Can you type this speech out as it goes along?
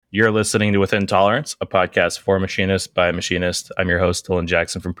You're listening to Within Tolerance, a podcast for machinists by a machinist. I'm your host, Dylan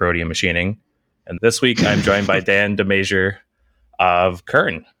Jackson from Protean Machining. And this week I'm joined by Dan DeMazier of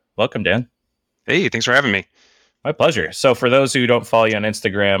Kern. Welcome, Dan. Hey, thanks for having me. My pleasure. So for those who don't follow you on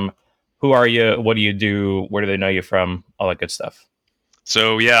Instagram, who are you? What do you do? Where do they know you from? All that good stuff.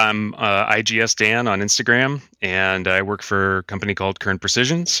 So yeah, I'm IGS Dan on Instagram, and I work for a company called Kern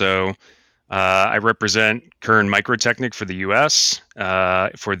Precision. So I represent Kern Microtechnic for the U.S.,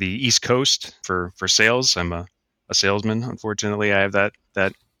 for the East Coast for sales. I'm a salesman. Unfortunately, I have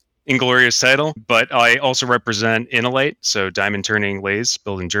that inglorious title, but I also represent Innolite, so diamond turning lathes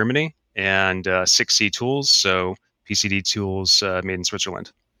built in Germany, and 6C Tools, so PCD tools made in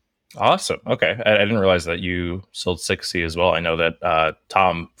Switzerland. Awesome. Okay. I didn't realize that you sold 6C as well. I know that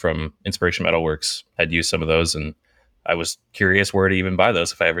Tom from Inspiration Metalworks had used some of those, and I was curious where to even buy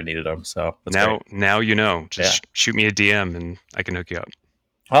those if I ever needed them. So that's now you know. Just shoot me a DM and I can hook you up.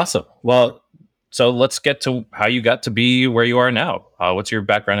 Awesome. Well, so let's get to how you got to be where you are now. What's your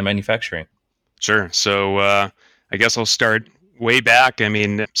background in manufacturing? Sure. So I guess I'll start way back. I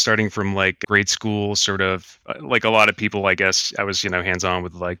mean, starting from like grade school, sort of like a lot of people, I guess I was, hands-on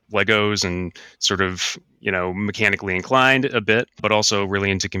with like Legos and sort of, mechanically inclined a bit, but also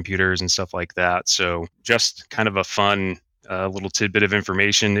really into computers and stuff like that. So just kind of a fun little tidbit of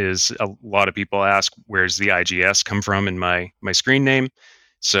information is a lot of people ask, where's the IGS come from in my screen name?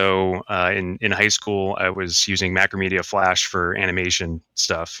 So in high school, I was using Macromedia Flash for animation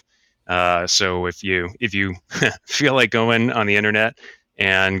stuff. So if you feel like going on the internet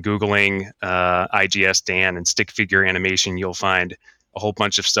and Googling IGS Dan and stick figure animation, you'll find a whole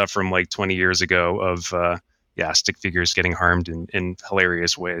bunch of stuff from like 20 years ago of stick figures getting harmed in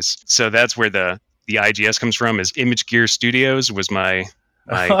hilarious ways. So that's where the IGS comes from. Is Image Gear Studios was my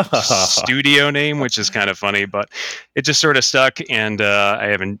studio name, which is kind of funny, but it just sort of stuck, and I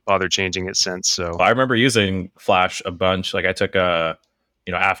haven't bothered changing it since. So I remember using Flash a bunch. Like I took a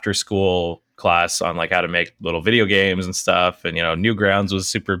after school class on like how to make little video games and stuff, and Newgrounds was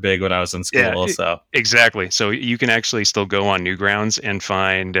super big when I was in school. So exactly. So you can actually still go on Newgrounds and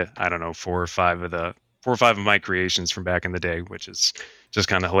find, I don't know, four or five of my creations from back in the day, which is just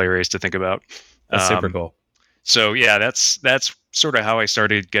kind of hilarious to think about. That's super cool. So yeah, that's sort of how I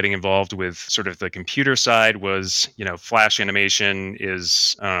started getting involved with sort of the computer side. Was Flash animation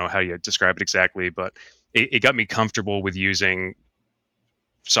is, I don't know how you describe it exactly, but it got me comfortable with using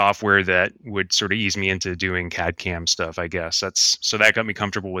software that would sort of ease me into doing CAD CAM stuff, I guess. So that got me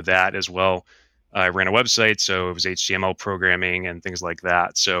comfortable with that as well. I ran a website, so it was HTML programming and things like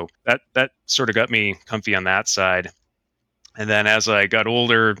that. So that sort of got me comfy on that side. And then as I got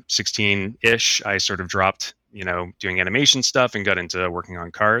older, 16-ish, I sort of dropped, doing animation stuff and got into working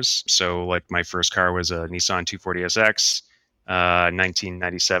on cars. So like my first car was a Nissan 240SX,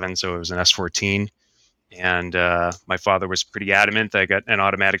 1997. So it was an S14. And my father was pretty adamant that I got an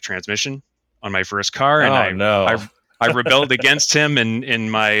automatic transmission on my first car. And I rebelled against him in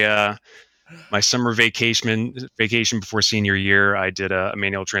my my summer vacation before senior year. I did a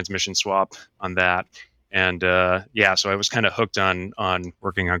manual transmission swap on that. And so I was kind of hooked on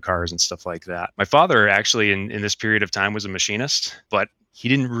working on cars and stuff like that. My father actually in this period of time was a machinist, but he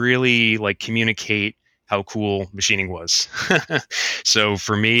didn't really like communicate how cool machining was. So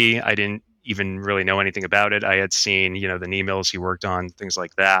for me, I didn't even really know anything about it. I had seen, the knee mills he worked on, things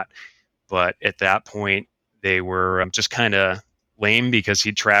like that. But at that point, they were just kind of lame because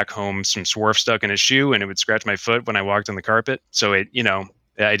he'd track home some swarf stuck in his shoe and it would scratch my foot when I walked on the carpet. So I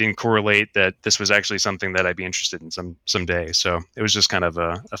didn't correlate that this was actually something that I'd be interested in someday. So it was just kind of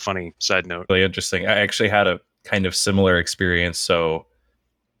a funny side note. Really interesting. I actually had a kind of similar experience. So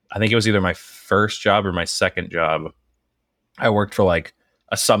I think it was either my first job or my second job. I worked for like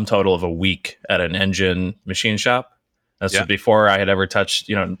a sum total of a week at an engine machine shop. This was before I had ever touched,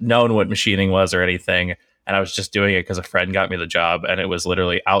 known what machining was or anything. And I was just doing it because a friend got me the job. And it was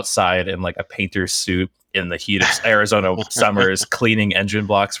literally outside in like a painter's suit in the heat of Arizona summers, cleaning engine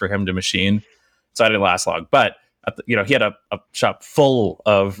blocks for him to machine. So I didn't last long. But, he had a shop full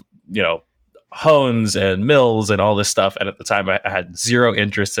of, hones and mills and all this stuff. And at the time I had zero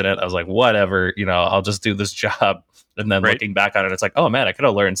interest in it. I was like, whatever, I'll just do this job. And then looking back on it, it's like, oh man, I could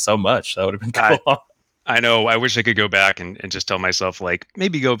have learned so much. That would have been cool. I know. I wish I could go back and just tell myself, like,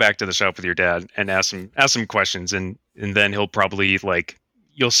 maybe go back to the shop with your dad and ask some questions, and then he'll probably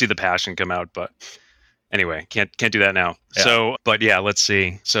you'll see the passion come out. But anyway, can't do that now. Yeah. So, but yeah, let's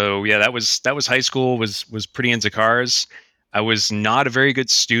see. So yeah, that was high school. Was pretty into cars. I was not a very good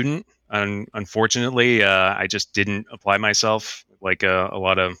student, unfortunately. I just didn't apply myself like a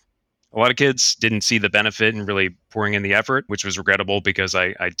lot of A lot of kids didn't see the benefit in really pouring in the effort, which was regrettable because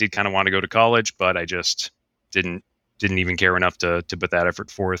I did kind of want to go to college, but I just didn't even care enough to put that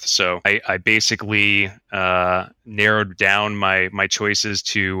effort forth. So I basically narrowed down my choices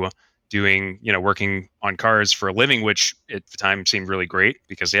to doing, working on cars for a living, which at the time seemed really great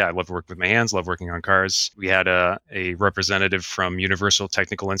because, I love working with my hands, love working on cars. We had a representative from Universal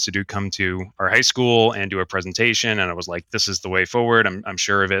Technical Institute come to our high school and do a presentation. And I was like, this is the way forward. I'm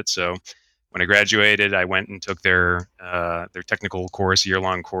sure of it. So when I graduated, I went and took their technical course,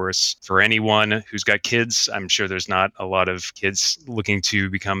 year-long course. For anyone who's got kids, I'm sure there's not a lot of kids looking to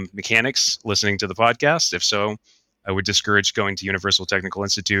become mechanics listening to the podcast. If so, I would discourage going to Universal Technical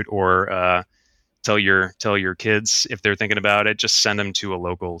Institute, or tell your kids, if they're thinking about it, just send them to a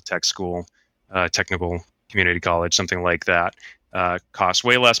local tech school, technical community college, something like that. Costs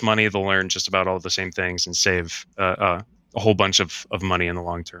way less money. They'll learn just about all the same things and save a whole bunch of money in the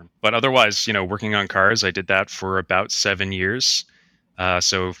long term. But otherwise, working on cars, I did that for about 7 years.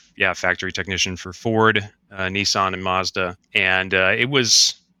 So factory technician for Ford, Nissan, and Mazda, and it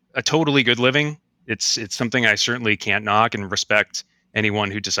was a totally good living. It's something I certainly can't knock, and respect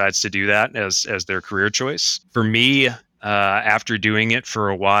anyone who decides to do that as their career choice. For me, after doing it for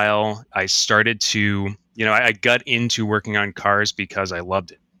a while, I started to, I got into working on cars because I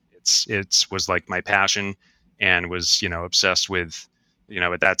loved it. It was like my passion, and was, obsessed with,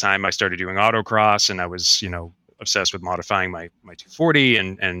 at that time I started doing autocross, and I was, obsessed with modifying my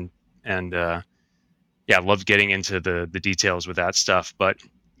 240, and loved getting into the details with that stuff. But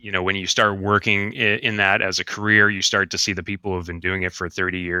when you start working in that as a career, you start to see the people who've been doing it for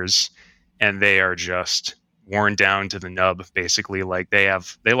 30 years, and they are just worn down to the nub, basically. Like they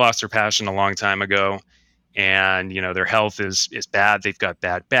lost their passion a long time ago, and their health is bad. They've got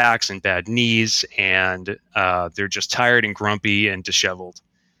bad backs and bad knees, and they're just tired and grumpy and disheveled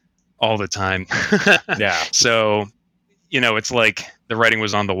all the time. Yeah. So it's like the writing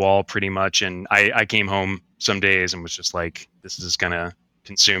was on the wall pretty much, and I came home some days and was just like, this is gonna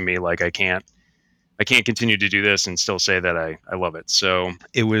consume me. Like I can't continue to do this and still say that I love it. So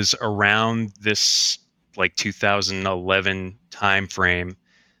it was around this like 2011 time frame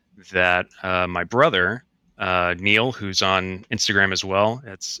that my brother, Neil, who's on Instagram as well,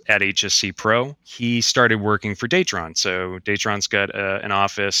 it's at HSC Pro, he started working for Datron. So Datron's got an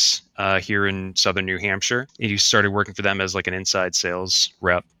office here in southern New Hampshire. He started working for them as like an inside sales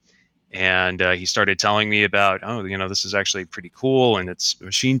rep. And he started telling me about, this is actually pretty cool, and it's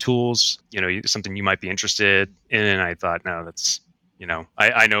machine tools, something you might be interested in. And I thought, no, that's,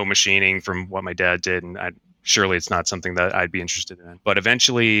 I know machining from what my dad did, and surely it's not something that I'd be interested in. But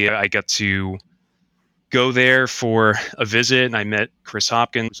eventually I got to go there for a visit, and I met Chris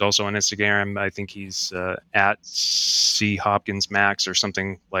Hopkins, who's also on Instagram. I think he's at C Hopkins Max or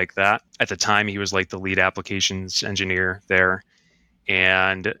something like that. At the time, he was like the lead applications engineer there.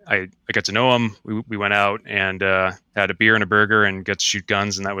 And I got to know him. We went out and had a beer and a burger and got to shoot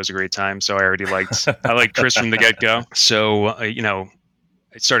guns, and that was a great time. So I already liked Chris from the get-go. So I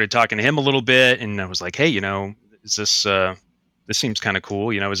started talking to him a little bit, and I was like, hey, is this seems kind of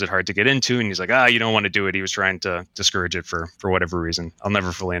cool. Is it hard to get into? And he's like, you don't want to do it. He was trying to discourage it for whatever reason. I'll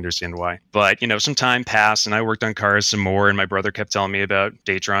never fully understand why. But some time passed, and I worked on cars some more, and my brother kept telling me about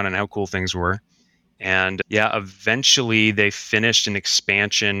Datron and how cool things were. And eventually they finished an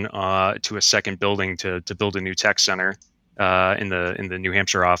expansion to a second building to build a new tech center in the New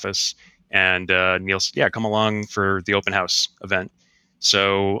Hampshire office. And Neil said, come along for the open house event.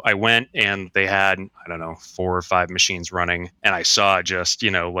 So I went, and they had, 4 or 5 machines running, and I saw just,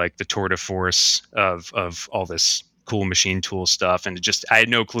 like the tour de force of all this cool machine tool stuff. And I had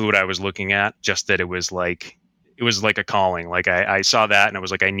no clue what I was looking at, just that it was like a calling. Like I saw that, and I was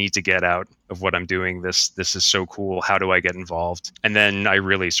like, I need to get out of what I'm doing. This is so cool. How do I get involved? And then I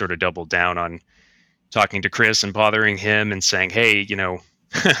really sort of doubled down on talking to Chris and bothering him and saying, hey,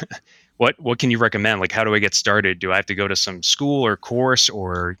 what can you recommend? Like, how do I get started? Do I have to go to some school or course,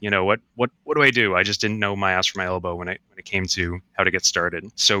 or, what do I do? I just didn't know my ass from my elbow when it came to how to get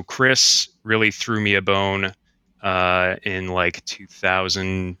started. So Chris really threw me a bone in like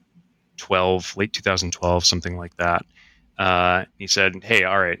 2012, late 2012, something like that. He said, hey,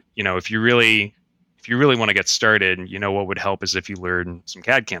 all right, if you really want to get started, what would help is if you learn some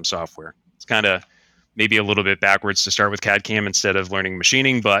CAD/CAM software. It's kind of maybe a little bit backwards to start with CAD/CAM instead of learning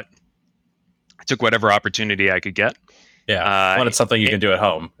machining, but I took whatever opportunity I could get. Yeah, well, it's something you can do at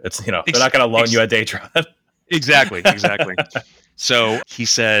home. It's they're not going to loan you a Datron. Exactly. So he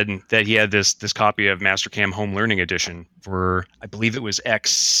said that he had this copy of Mastercam Home Learning Edition for, I believe it was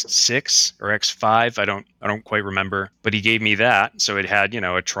X6 or X5. I don't quite remember, but he gave me that. So it had,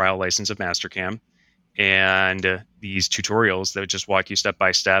 a trial license of Mastercam and these tutorials that would just walk you step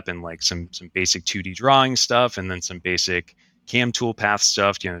by step and like some basic 2D drawing stuff, and then some basic cam toolpath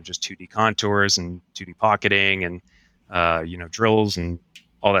stuff, just 2D contours and 2D pocketing and drills and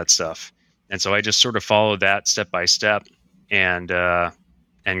all that stuff. And so I just sort of followed that step by step, and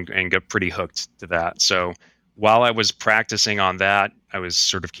and got pretty hooked to that. So while I was practicing on that, I was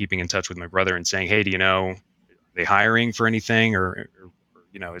sort of keeping in touch with my brother and saying, "Hey, do you know, are they hiring for anything, or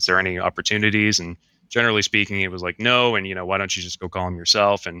is there any opportunities?" And generally speaking, it was like no. And why don't you just go call them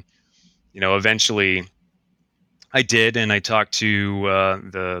yourself? And eventually I did, and I talked to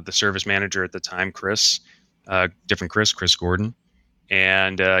the service manager at the time, Chris, different Chris Gordon,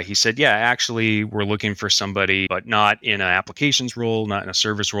 and he said, "Yeah, actually, we're looking for somebody, but not in an applications role, not in a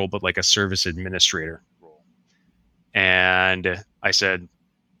service role, but like a service administrator role." And I said,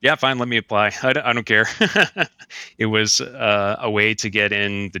 "Yeah, fine, let me apply. I don't care." It was a way to get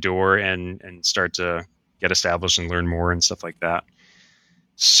in the door and start to get established and learn more and stuff like that.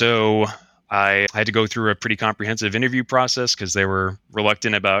 So I had to go through a pretty comprehensive interview process because they were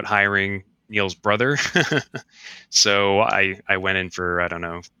reluctant about hiring Neil's brother. So I went in for, I don't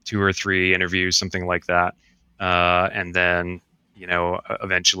know, 2 or 3 interviews, something like that, and then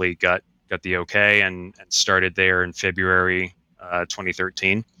eventually got the okay, and started there in February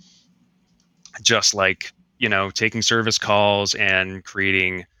 2013. Just like taking service calls and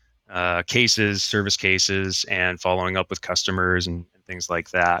creating service cases, and following up with customers and things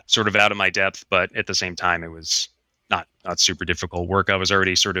like that. Sort of out of my depth, but at the same time, it was not super difficult work. I was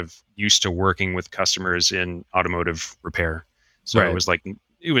already sort of used to working with customers in automotive repair, so it Right. was like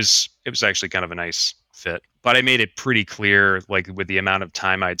it was actually kind of a nice fit. But I made it pretty clear, like with the amount of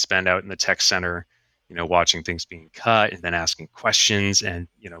time I'd spend out in the tech center, watching things being cut and then asking questions and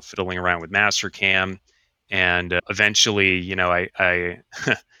fiddling around with Mastercam, and eventually, I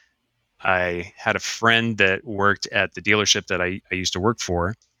I had a friend that worked at the dealership that I used to work for,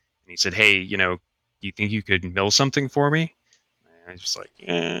 and he said, "Hey, do you think you could mill something for me?" And I was just like,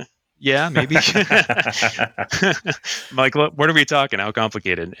 yeah, maybe." I'm like, what are we talking? How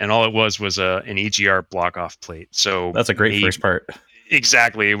complicated? And all it was an EGR block off plate. So That's a great first maybe part.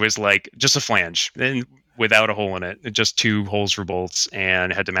 exactly, it was like just a flange and without a hole in it, just 2 holes for bolts,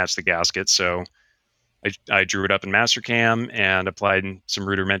 and had to match the gasket. So I drew it up in Mastercam and applied some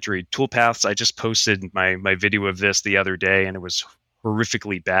rudimentary toolpaths. I just posted my video of this the other day, and it was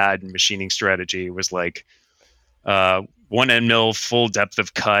horrifically bad machining strategy. It was like one end mill, full depth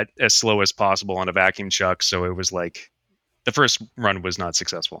of cut, as slow as possible on a vacuum chuck. So it was like the first run was not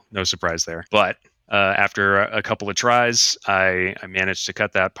successful. No surprise there. But after a couple of tries, I managed to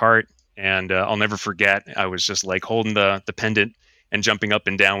cut that part, and I'll never forget. I was just like holding the pendant and jumping up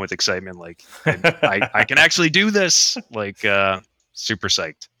and down with excitement, like I can actually do this, like super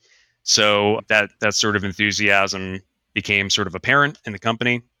psyched. So that sort of enthusiasm became sort of apparent in the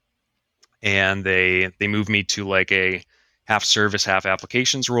company, and they moved me to like a half service, half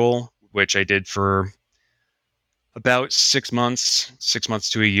applications role, which I did for about 6 months, 6 months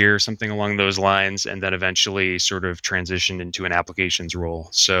to a year, something along those lines, and then eventually sort of transitioned into an applications role.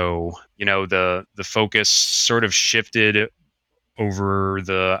 So, the focus sort of shifted over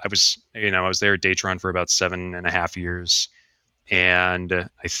I was there at Datron for about 7.5 years. And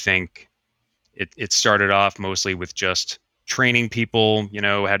I think it started off mostly with just training people,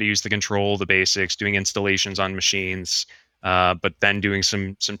 how to use the control, the basics, doing installations on machines, but then doing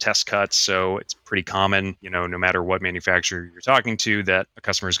some test cuts. So it's pretty common, no matter what manufacturer you're talking to, that a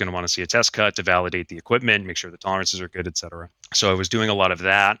customer is going to want to see a test cut to validate the equipment, make sure the tolerances are good, et cetera. So I was doing a lot of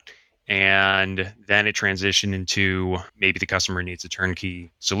that. And then it transitioned into maybe the customer needs a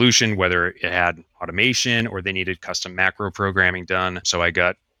turnkey solution, whether it had automation or they needed custom macro programming done. So I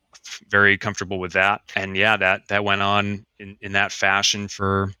got very comfortable with that. And yeah, that went on in that fashion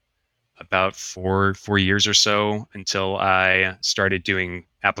for about four years or so, until I started doing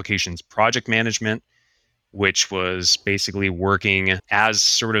applications project management, which was basically working as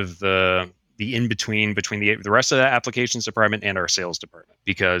sort of the in between the rest of the applications department and our sales department.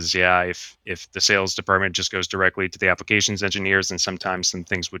 Because yeah, if the sales department just goes directly to the applications engineers, then sometimes some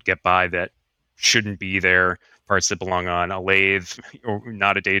things would get by that shouldn't be there, parts that belong on a lathe or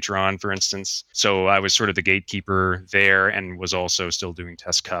not a Datron, for instance. So I was sort of the gatekeeper there, and was also still doing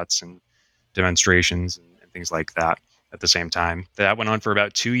test cuts and demonstrations and things like that at the same time. That went on for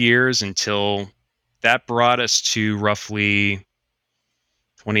about 2 years, until that brought us to roughly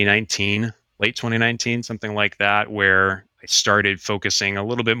 2019, late 2019, something like that, where I started focusing a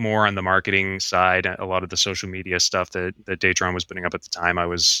little bit more on the marketing side. A lot of the social media stuff that Datron was putting up at the time, I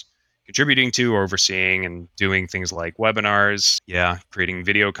was contributing to, overseeing, and doing things like webinars, creating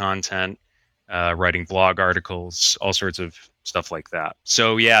video content, writing blog articles, all sorts of stuff like that.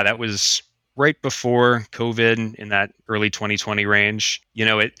 So yeah, that was right before COVID in that early 2020 range.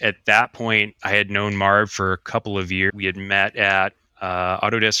 At that point, I had known Marv for a couple of years. We had met at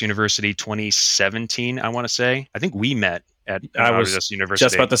Autodesk University 2017, I want to say. I think we met at I was Autodesk University.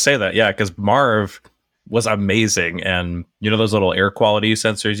 just about to say that. Yeah, because Marv was amazing. And those little air quality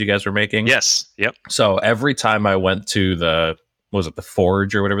sensors you guys were making? Yes. Yep. So every time I went to the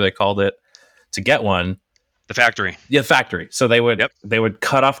Forge or whatever they called it to get one, the factory. Yeah, factory. So they would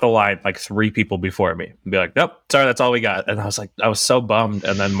cut off the line like 3 people before me and be like, nope, sorry, that's all we got. And I was so bummed.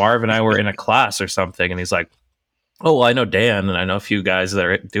 And then Marv and I were in a class or something, and he's like, oh, well, I know Dan and I know a few guys that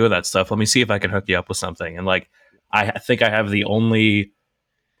are doing that stuff. Let me see if I can hook you up with something. And like, I think I have the only,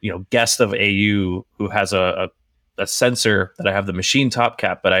 guest of AU who has a sensor that I have the machine top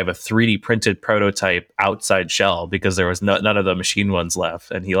cap, but I have a 3D printed prototype outside shell because there was none of the machine ones left.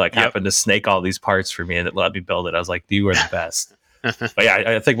 And he happened to snake all these parts for me and it let me build it. I was like, you are the best. But yeah,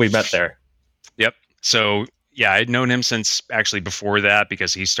 I think we met there. Yep. So yeah, I'd known him since actually before that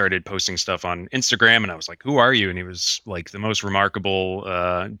because he started posting stuff on Instagram and I was like, who are you? And he was like the most remarkable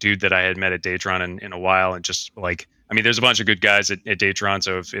dude that I had met at Datron in a while. And just like, I mean, there's a bunch of good guys at Datron.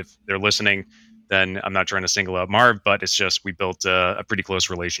 So if they're listening, then I'm not trying to single out Marv, but it's just we built a pretty close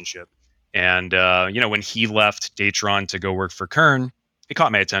relationship. And, when he left Datron to go work for Kern, it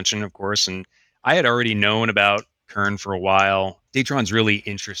caught my attention, of course. And I had already known about Kern for a while. Datron's really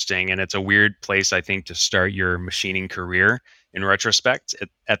interesting, and it's a weird place, I think, to start your machining career. In retrospect,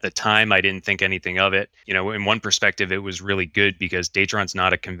 at the time, I didn't think anything of it. In one perspective, it was really good because Datron's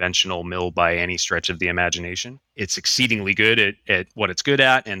not a conventional mill by any stretch of the imagination. It's exceedingly good at what it's good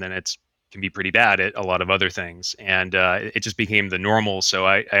at, and then it's can be pretty bad at a lot of other things. And it just became the normal. So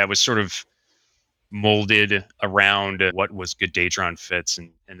I was sort of molded around what was good Datron fits.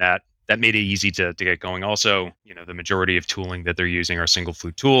 And that made it easy to get going. Also, the majority of tooling that they're using are single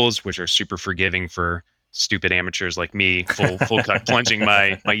flute tools, which are super forgiving for stupid amateurs like me, full cut plunging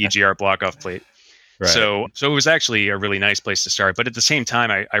my EGR block off plate. Right. So it was actually a really nice place to start. But at the same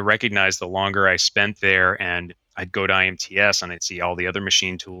time, I recognized the longer I spent there and I'd go to IMTS and I'd see all the other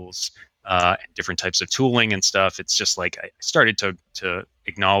machine tools, different types of tooling and stuff. It's just like I started to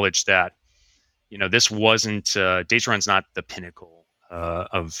acknowledge that, this wasn't Datron's not the pinnacle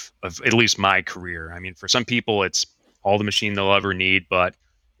of at least my career. I mean, for some people, it's all the machine they'll ever need, but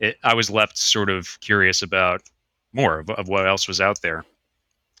I was left sort of curious about more of what else was out there.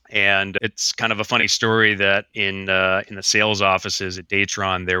 And it's kind of a funny story that in the sales offices at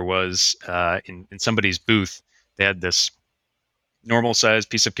Datron, there was in somebody's booth, they had this normal size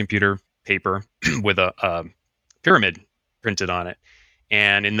piece of computer paper with a pyramid printed on it.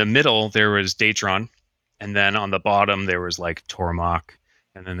 And in the middle, there was Datron. And then on the bottom, there was like Tormach.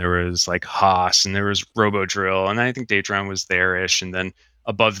 And then there was like Haas and there was Robodrill. And I think Datron was there-ish. And then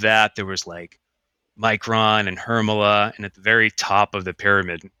above that, there was like Micron and Hermela. And at the very top of the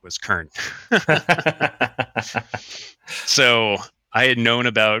pyramid was Kern. So I had known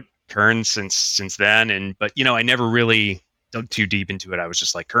about Kern since then. But, I never really dug too deep into it. I was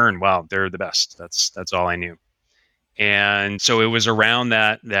just like, Kern, wow, they're the best. That's all I knew. And so it was around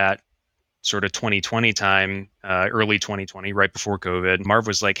that sort of 2020 time, early 2020, right before COVID. Marv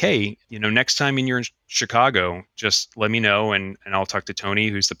was like, hey, next time you're in Chicago, just let me know and I'll talk to Tony,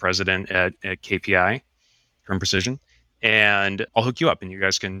 who's the president at KPI, Kern Precision, and I'll hook you up and you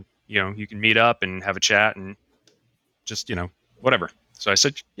guys can, you can meet up and have a chat and just, whatever. So I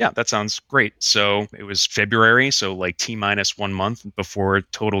said, yeah, that sounds great. So it was February, so like T-minus 1 month before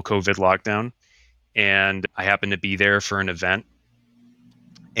total COVID lockdown. And I happened to be there for an event.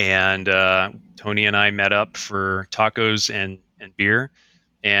 And Tony and I met up for tacos and beer.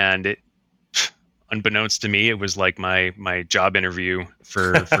 And unbeknownst to me, it was like my job interview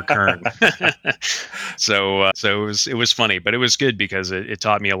for Kern. So it was funny, but it was good because it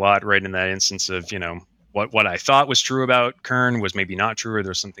taught me a lot right in that instance of, what I thought was true about Kern was maybe not true, or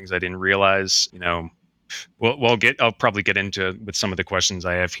there's some things I didn't realize. I'll probably get into with some of the questions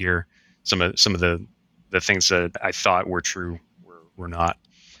I have here. Some of the things that I thought were true were not.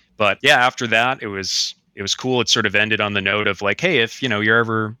 But yeah, after that, it was cool. It sort of ended on the note of like, hey, if you're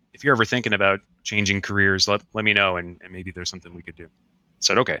ever thinking about changing careers, let me know, and maybe there's something we could do. I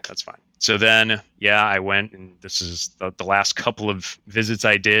said, okay, that's fine. So then, yeah, I went, and this is the last couple of visits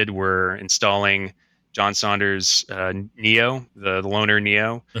I did were installing John Saunders Neo, the loaner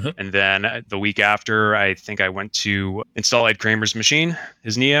Neo. Mhm. And then the week after, I think I went to install Ed Kramer's machine,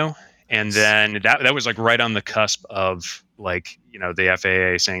 his Neo. And then that was like right on the cusp of like, the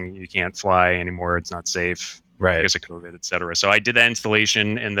FAA saying you can't fly anymore. It's not safe Right. because of COVID, et cetera. So I did that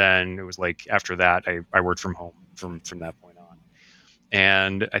installation. And then it was like after that, I worked from home from that point on.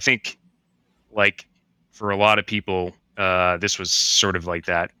 And I think like for a lot of people, this was sort of like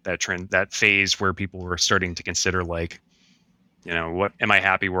that trend, that phase where people were starting to consider like, what am I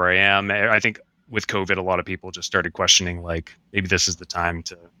happy where I am? I think with COVID, a lot of people just started questioning like maybe this is the time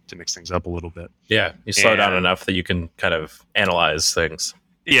to mix things up a little bit. Yeah, you slow down And- enough that you can kind of analyze things.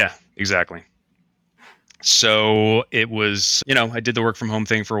 Yeah, exactly. So it was, I did the work from home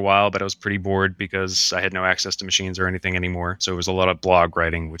thing for a while, but I was pretty bored because I had no access to machines or anything anymore. So it was a lot of blog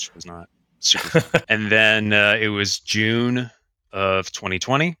writing, which was not super fun. And then it was June of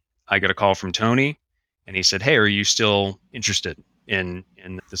 2020. I got a call from Tony and he said, "Hey, are you still interested in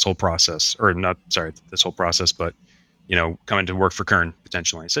this whole process?" Or not, sorry, this whole process, but, coming to work for Kern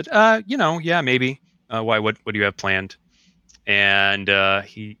potentially. I said, yeah, maybe. Why? What do you have planned? And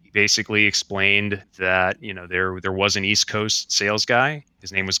he basically explained that there was an East Coast sales guy.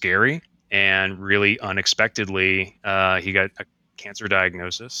 His name was Gary, and really unexpectedly, he got a cancer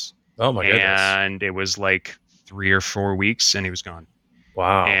diagnosis. Oh my goodness! And it was like 3 or 4 weeks, and he was gone.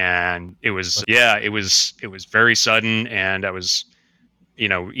 Wow. And it was it was very sudden, and I was.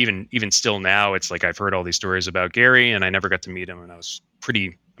 Even still now, it's like I've heard all these stories about Gary, and I never got to meet him, and I'm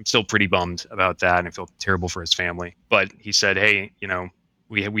still pretty bummed about that, and I feel terrible for his family. But he said, "Hey,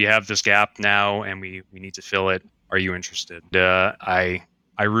 we have this gap now, and we need to fill it. Are you interested?" I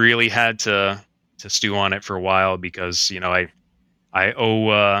really had to stew on it for a while because I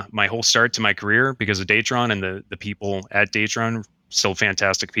owe my whole start to my career because of Datron, and the people at Datron, still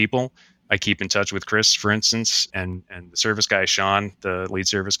fantastic people. I keep in touch with Chris, for instance, and the service guy, Sean, the lead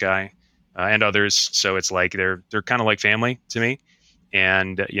service guy, and others. So it's like they're kind of like family to me.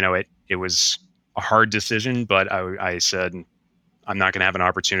 And it was a hard decision, but I said I'm not going to have an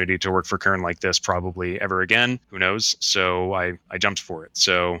opportunity to work for Kern like this probably ever again. Who knows? So I jumped for it.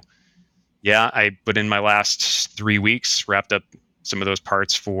 So yeah, I put in my last 3 weeks, wrapped up some of those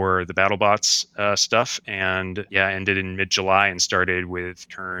parts for the BattleBots stuff, and yeah, ended in mid-July and started with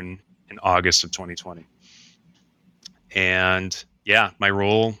Kern in August of 2020. And yeah, my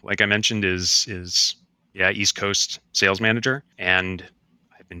role, like I mentioned, is East Coast sales manager, and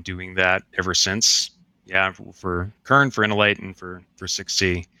I've been doing that ever since. Yeah, for Kern, for Innolite, and for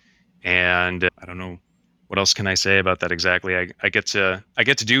 6C. And I don't know what else can I say about that exactly. I get to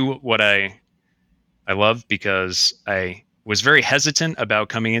do what I love, because I was very hesitant about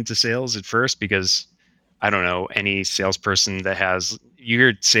coming into sales at first because I don't know, any salesperson that has, you're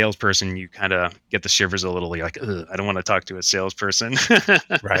a salesperson, you kind of get the shivers a little. You're like, ugh, I don't want to talk to a salesperson.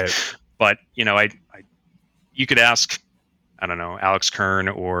 Right. But, you could ask, I don't know, Alex Kern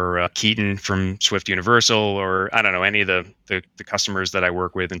or Keaton from Swift Universal, or I don't know, any of the customers that I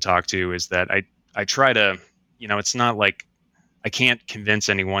work with and talk to, is that I try to, it's not like I can't convince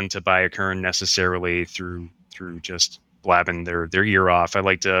anyone to buy a Kern necessarily through just blabbing their ear off. I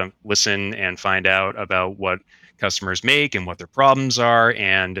like to listen and find out about what customers make and what their problems are,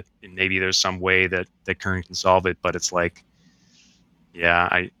 and maybe there's some way that Kern can solve it. But it's like,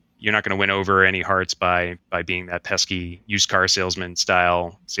 yeah, you're not going to win over any hearts by being that pesky used car salesman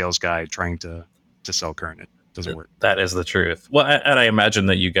style sales guy trying to sell Kern. It doesn't work. That is the truth. Well, and I imagine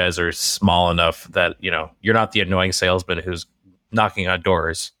that you guys are small enough that you're not the annoying salesman who's knocking on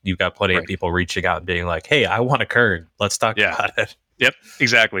doors. You've got plenty of people reaching out and being like, "Hey, I want a Kern. Let's talk about it." Yep,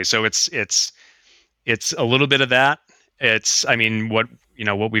 exactly. So it's a little bit of that. I mean, what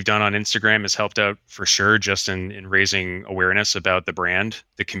we've done on Instagram has helped out for sure, just in raising awareness about the brand.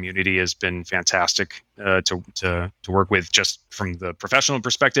 The community has been fantastic to work with, just from the professional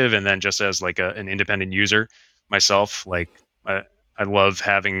perspective, and then just as like an independent user myself. Like I love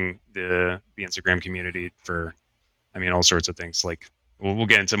having the Instagram community for, all sorts of things. Like we'll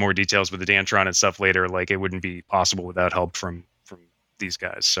get into more details with the Dantron and stuff later. Like it wouldn't be possible without help from these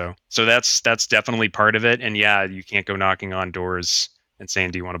guys. So that's definitely part of it. And yeah, you can't go knocking on doors and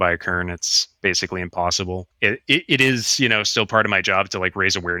saying, "Do you want to buy a Kern?" It's basically impossible. It is, still part of my job to like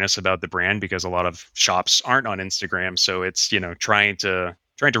raise awareness about the brand, because a lot of shops aren't on Instagram. So it's, trying to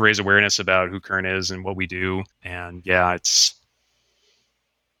raise awareness about who Kern is and what we do. And yeah, it's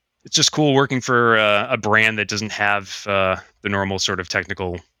just cool working for a brand that doesn't have the normal sort of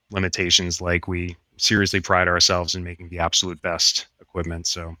technical limitations. Like we seriously pride ourselves in making the absolute best equipment.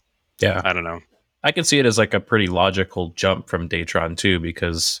 So yeah, I don't know. I can see it as like a pretty logical jump from Datron too,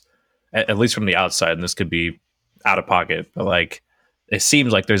 because at least from the outside, and this could be out of pocket, but like it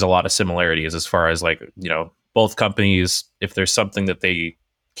seems like there's a lot of similarities as far as like, both companies, if there's something that they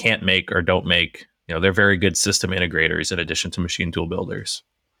can't make or don't make, they're very good system integrators in addition to machine tool builders.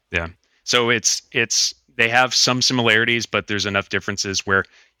 Yeah. So it's they have some similarities, but there's enough differences where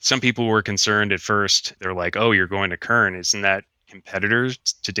some people were concerned at first. They're like, "Oh, you're going to Kern. Isn't that competitors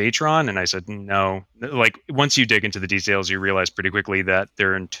to Datron?" And I said, "No." Like once you dig into the details, you realize pretty quickly that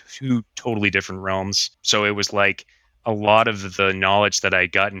they're in two totally different realms. So it was like a lot of the knowledge that I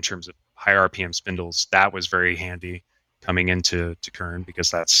got in terms of high RPM spindles, that was very handy coming into Kern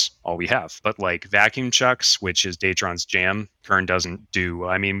because that's all we have. But like vacuum chucks, which is Datron's jam, Kern doesn't do.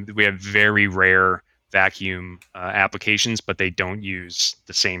 I mean, we have very rare vacuum applications, but they don't use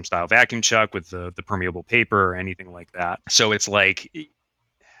the same style vacuum chuck with the permeable paper or anything like that. So it's like,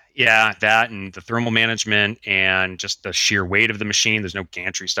 yeah, that and the thermal management and just the sheer weight of the machine. There's no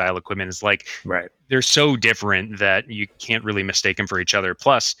gantry style equipment. It's like Right. they're so different that you can't really mistake them for each other.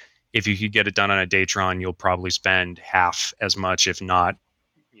 Plus, if you could get it done on a Datron, you'll probably spend half as much, if not,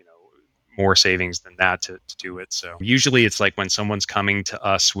 you know, more savings than that to do it. So usually it's like when someone's coming to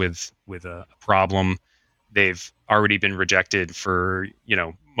us with a problem, they've already been rejected for,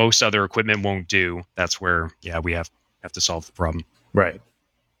 most other equipment won't do. That's where, yeah, we have to solve the problem. Right.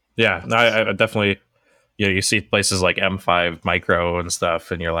 Yeah. No, I definitely, you see places like M5 Micro and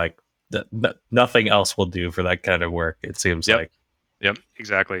stuff, and you're like, nothing else will do for that kind of work. It seems Yep. like. Yep,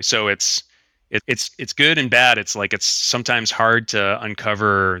 exactly. So it's good and bad. It's like it's sometimes hard to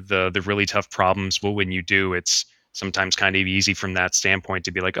uncover the really tough problems, but when you do, it's sometimes kind of easy from that standpoint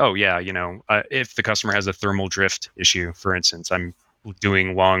to be like, oh yeah, if the customer has a thermal drift issue, for instance, I'm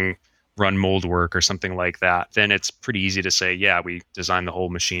doing long run mold work or something like that, then it's pretty easy to say, yeah, we designed the whole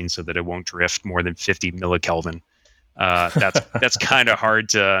machine so that it won't drift more than 50 millikelvin. That's kind of hard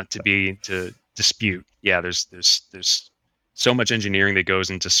to dispute. Yeah, there's so much engineering that goes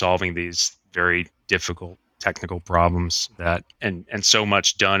into solving these very difficult technical problems and so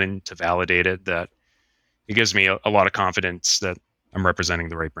much done and to validate it that it gives me a lot of confidence that I'm representing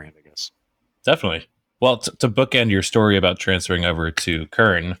the right brand, I guess. Definitely. Well, to bookend your story about transferring over to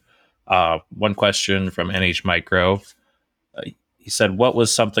Kern, one question from NH Micro. He said, "What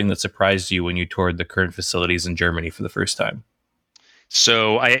was something that surprised you when you toured the Kern facilities in Germany for the first time?"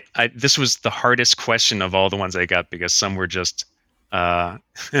 So I this was the hardest question of all the ones I got because some were just uh,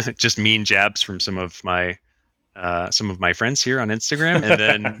 just mean jabs from some of my friends here on Instagram, and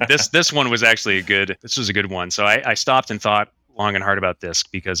then this one was actually a good. This was a good one. So I stopped and thought long and hard about this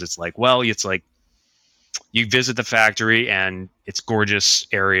because it's like, well, it's like you visit the factory and it's gorgeous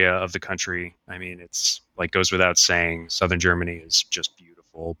area of the country. I mean, it's like goes without saying, southern Germany is just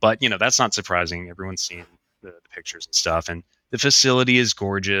beautiful. But that's not surprising. Everyone's seen the pictures and stuff, and the facility is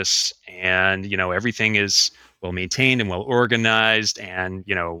gorgeous, and everything is well maintained and well organized, and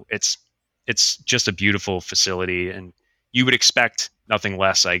it's just a beautiful facility, and you would expect nothing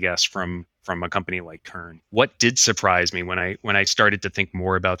less, I guess, from a company like Kern. What did surprise me when I started to think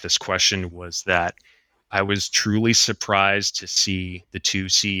more about this question was that I was truly surprised to see the two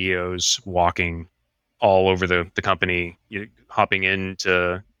CEOs walking all over the company, hopping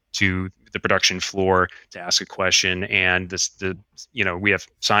into to the production floor to ask a question. And we have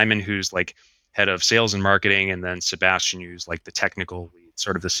Simon, who's like head of sales and marketing, and then Sebastian, who's like the technical lead,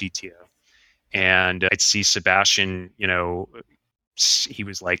 sort of the CTO. And I'd see Sebastian, he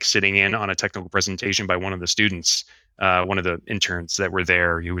was like sitting in on a technical presentation by one of the students, one of the interns that were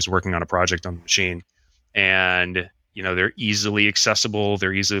there. He was working on a project on the machine, and they're easily accessible,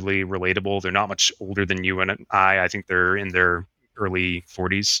 they're easily relatable, they're not much older than you and I think they're in their early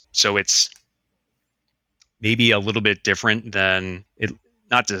 40s, so it's maybe a little bit different than it.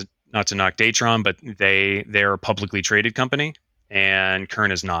 Not to knock Datron, but they're a publicly traded company, and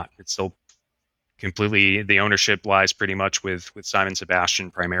Kern is not. It's still completely, the ownership lies pretty much with Simon Sebastian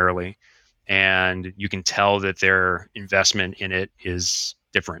primarily, and you can tell that their investment in it is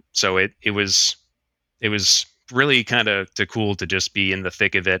different. So it was really kind of cool to just be in the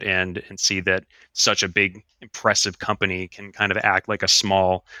thick of it and see that such a big, impressive company can kind of act like a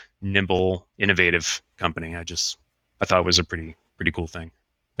small, nimble, innovative company. I thought it was a pretty cool thing.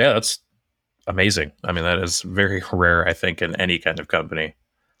 Yeah, that's amazing. I mean, that is very rare, I think, in any kind of company.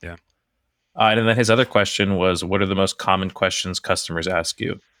 Yeah. And then his other question was, what are the most common questions customers ask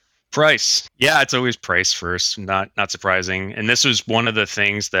you? Price. Yeah, it's always price first. Not surprising. And this was one of the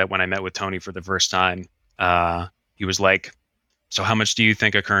things that when I met with Tony for the first time, he was like, "So how much do you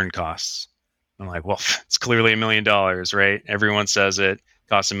think a Kern costs?" I'm like, "Well, it's clearly $1 million, right? Everyone says it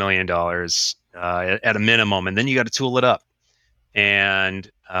costs $1 million at a minimum, and then you got to tool it up."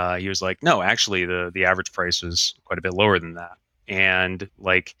 And he was like, no, actually, the average price was quite a bit lower than that. And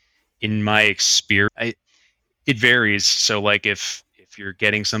like in my experience, it varies. So like if you're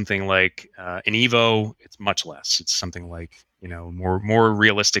getting something like an Evo, it's much less. It's something like more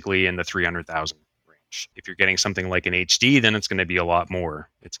realistically in the 300,000 range. If you're getting something like an HD, then it's going to be a lot more.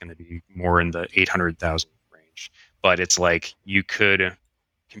 It's going to be more in the 800,000 range. But it's like you could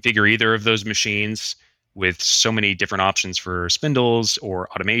configure either of those machines with so many different options for spindles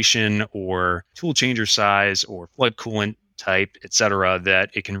or automation or tool changer size or flood coolant type, etc., that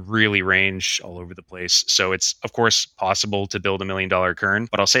it can really range all over the place. So it's of course possible to build $1 million kern,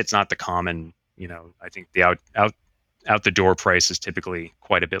 but I'll say it's not the common. I think the out the door price is typically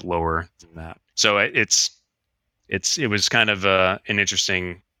quite a bit lower than that. So it was kind of an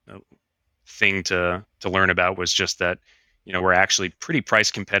interesting thing to learn about, was just that we're actually pretty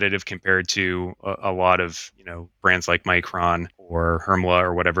price competitive compared to a lot of brands like Micron or Hermla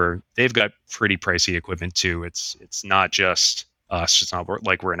or whatever. They've got pretty pricey equipment too. It's not just us. It's not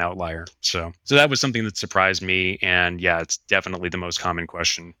like we're an outlier. So that was something that surprised me. And yeah, it's definitely the most common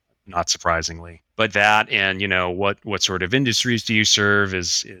question, not surprisingly. But that, and what sort of industries do you serve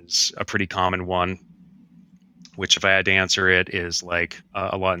is a pretty common one, which if I had to answer it is like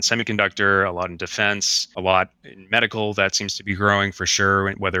a lot in semiconductor, a lot in defense, a lot in medical. That seems to be growing for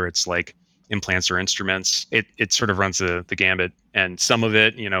sure, whether it's like implants or instruments. It sort of runs the gambit. And some of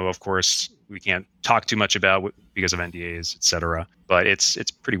it, of course, we can't talk too much about because of NDAs, et cetera. But it's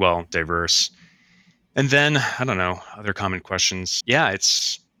pretty well diverse. And then, I don't know, other common questions. Yeah,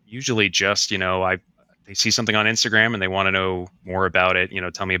 it's usually just, they see something on Instagram and they want to know more about it.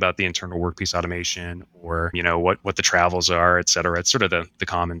 Tell me about the internal workpiece automation, or, what the travels are, et cetera. It's sort of the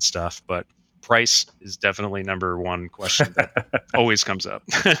common stuff, but price is definitely number one question that always comes up.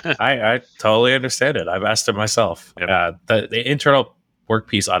 I totally understand it. I've asked it myself. Yep. The internal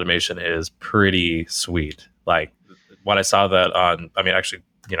workpiece automation is pretty sweet. Like when I saw that actually,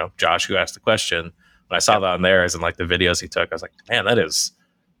 Josh, who asked the question, when I saw that on theirs and like the videos he took, I was like, man, that is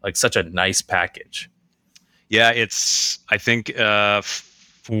like such a nice package. Yeah, it's, I think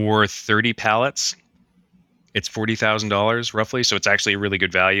for 30 pallets, it's $40,000 roughly. So it's actually a really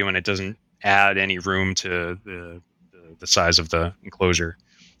good value, and it doesn't add any room to the size of the enclosure.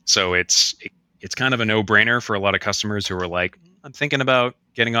 So it's kind of a no-brainer for a lot of customers who are like, I'm thinking about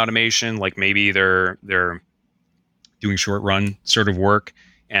getting automation. Like maybe they're doing short run sort of work,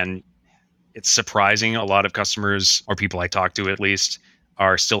 and it's surprising a lot of customers, or people I talk to at least,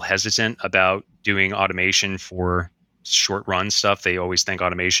 are still hesitant about doing automation for short run stuff. They always think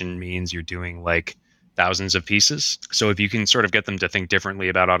automation means you're doing like thousands of pieces. So if you can sort of get them to think differently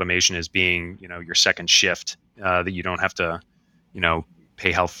about automation as being, your second shift that you don't have to,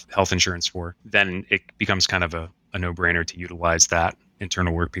 pay health insurance for, then it becomes kind of a no-brainer to utilize that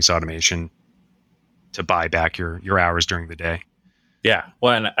internal workpiece automation to buy back your hours during the day. Yeah.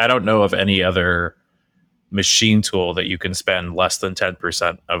 Well, and I don't know of any other machine tool that you can spend less than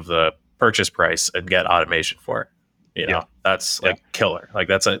 10% of the purchase price and get automation for. That's like killer. Like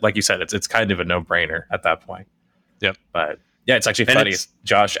that's like you said, it's kind of a no-brainer at that point. Yep. But yeah, it's actually funny.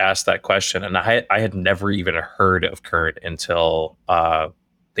 Josh asked that question, and I had never even heard of Kern until the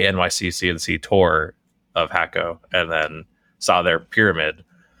NYCCNC tour of Hacko, and then saw their pyramid.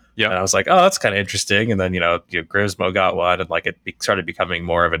 Yeah, and I was like, oh, that's kind of interesting. And then Grismo got one, and like started becoming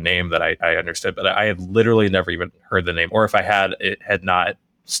more of a name that I understood. But I had literally never even heard the name, or if I had, it had not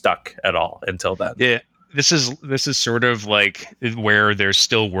stuck at all until then. Yeah. This is sort of like where there's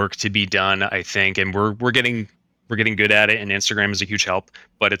still work to be done, I think, and we're getting good at it, and Instagram is a huge help.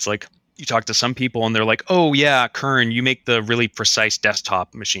 But it's like you talk to some people and they're like, "Oh yeah, Kern, you make the really precise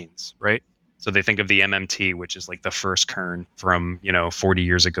desktop machines, right?" So they think of the MMT, which is like the first Kern from 40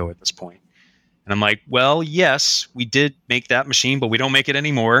 years ago at this point. And I'm like, well, yes, we did make that machine, but we don't make it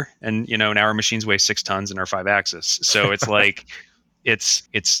anymore. And now our machines weigh 6 tons and are 5-axis. So it's like it's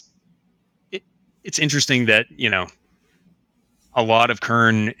interesting that a lot of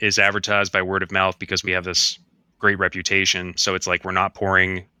Kern is advertised by word of mouth because we have this great reputation. So it's like we're not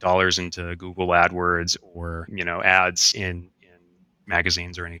pouring dollars into Google AdWords or ads in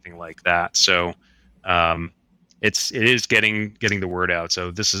magazines or anything like that. So it is getting the word out.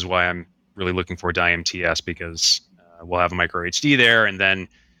 So this is why I'm really looking forward to IMTS, because we'll have a micro HD there, and then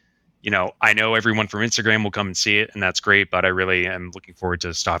I know everyone from Instagram will come and see it, and that's great, but I really am looking forward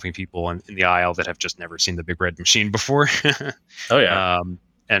to stopping people in the aisle that have just never seen the big red machine before. Oh yeah.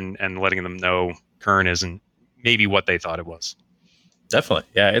 And letting them know Kern isn't maybe what they thought it was. Definitely.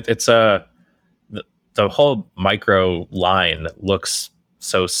 Yeah. It's the whole micro line looks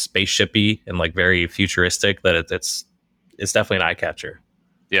so spaceshipy and like very futuristic that it's it's definitely an eye catcher.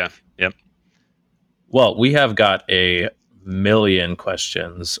 Yeah. Yep. Well, we have got a million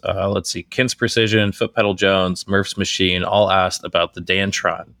questions. Let's see. Kint's Precision, Foot Pedal Jones, Murph's Machine all asked about the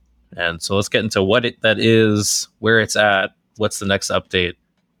Dantron. And so let's get into that is, where it's at, what's the next update,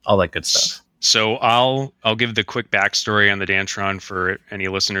 all that good stuff. So I'll give the quick backstory on the Dantron for any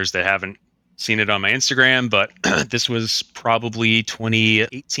listeners that haven't seen it on my Instagram, but this was probably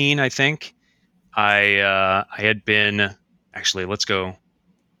 2018, I think. I had been actually let's go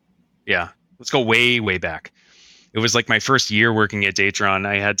way back. It was like my first year working at Datron.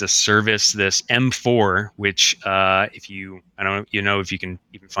 I had to service this M4, which if you if you can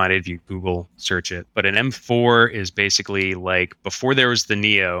even find it if you Google search it, but an M4 is basically like before there was the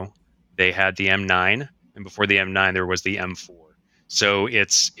Neo, they had the M9, and before the M9 there was the M4. So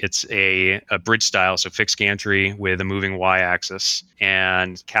it's a bridge style, so fixed gantry with a moving Y-axis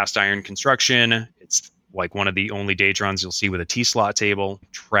and cast iron construction. It's like one of the only Datrons you'll see with a T-slot table.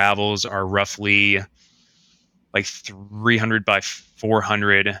 Travels are roughly like 300 by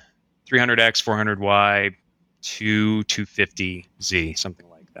 400, 300X, 400Y, 250Z, something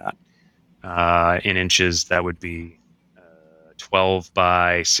like that. In inches, that would be 12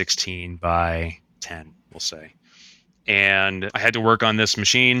 by 16 by 10, we'll say. And I had to work on this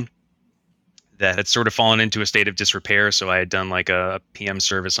machine that had sort of fallen into a state of disrepair. So I had done like a PM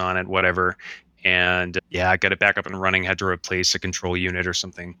service on it, whatever. And I got it back up and running, had to replace a control unit or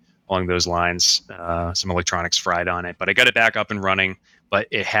something along those lines, some electronics fried on it. But I got it back up and running, but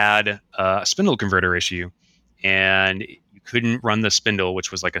it had a spindle converter issue. And you couldn't run the spindle,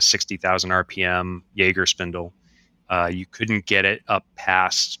 which was like a 60,000 RPM Jaeger spindle. You couldn't get it up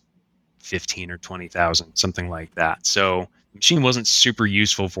past 15 or 20,000, something like that. So the machine wasn't super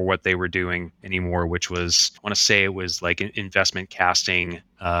useful for what they were doing anymore, which was, I want to say it was like an investment casting,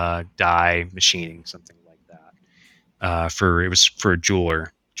 die machining, something like that. It was for a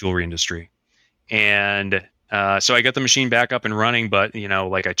jewelry industry. And so I got the machine back up and running, but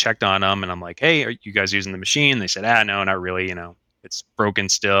like I checked on them and I'm like, hey, are you guys using the machine? They said, no, not really. It's broken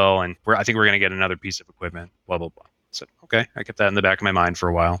still. And I think we're going to get another piece of equipment, blah, blah, blah. I said, okay. I kept that in the back of my mind for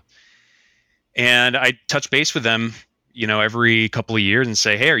a while. And I touch base with them, every couple of years and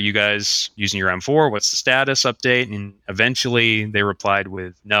say, hey, are you guys using your M4? What's the status update? And eventually they replied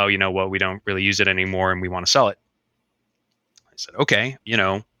with, no, you know what? We don't really use it anymore and we want to sell it. I said, okay,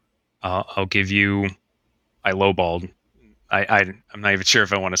 I'll give you, I lowballed. I'm not even sure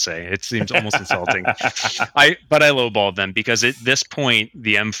if I want to say it seems almost insulting. But I lowballed them because at this point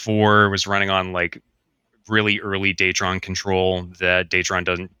the M4 was running on like really early Datron control that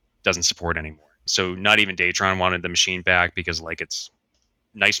Datron doesn't support anymore. So not even Datron wanted the machine back because like it's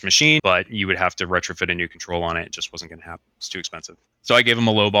a nice machine, but you would have to retrofit a new control on it. It just wasn't going to happen. It's too expensive. So I gave them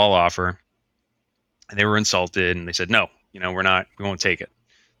a lowball offer and they were insulted and they said, no, we won't take it.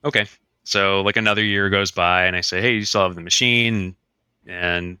 Okay. So like another year goes by and I say, hey, you still have the machine?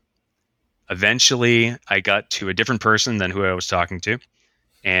 And eventually I got to a different person than who I was talking to.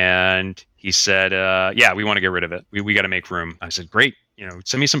 And he said, yeah, we want to get rid of it. We got to make room. I said, great.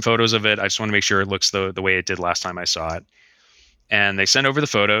 Send me some photos of it. I just want to make sure it looks the way it did last time I saw it. And they sent over the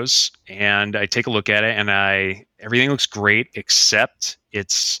photos and I take a look at it and everything looks great, except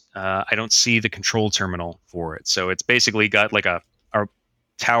I don't see the control terminal for it. So it's basically got like a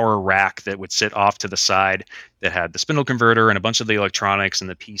tower rack that would sit off to the side that had the spindle converter and a bunch of the electronics and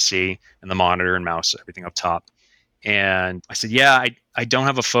the PC and the monitor and mouse, everything up top. And I said, yeah, I don't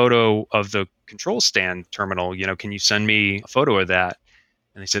have a photo of the control stand terminal. Can you send me a photo of that?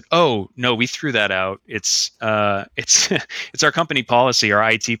 And they said, oh, no, we threw that out. It's it's our company policy, our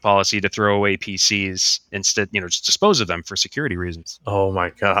IT policy to throw away PCs instead, just dispose of them for security reasons. Oh my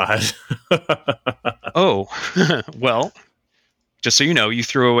God. Oh, well, just so you know, you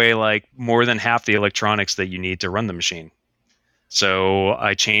threw away like more than half the electronics that you need to run the machine. So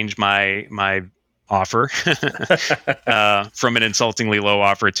I changed my offer from an insultingly low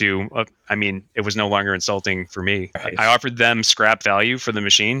offer to, it was no longer insulting for me. Right. I offered them scrap value for the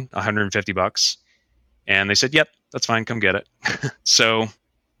machine, $150. And they said, yep, that's fine. Come get it. So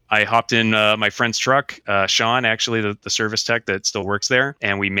I hopped in my friend's truck, Sean, actually the service tech that still works there.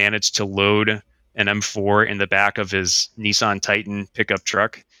 And we managed to load an M4 in the back of his Nissan Titan pickup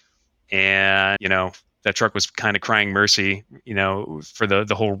truck. And, that truck was kind of crying mercy, for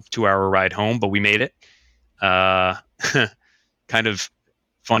the whole 2-hour ride home, but we made it. Kind of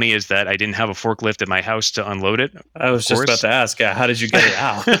funny is that I didn't have a forklift at my house to unload it. I was just about to ask, how did you get it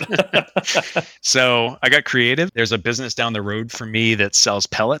out? So I got creative. There's a business down the road from me that sells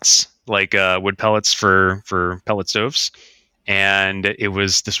pellets, like wood pellets for pellet stoves. And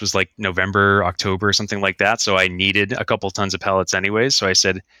this was like November, October, something like that. So I needed a couple tons of pellets anyways. So I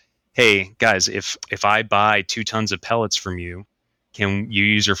said, hey guys, if I buy 2 tons of pellets from you, can you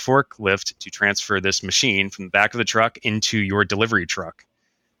use your forklift to transfer this machine from the back of the truck into your delivery truck?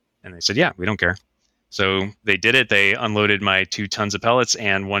 And they said, yeah, we don't care. So they did it. They unloaded my 2 tons of pellets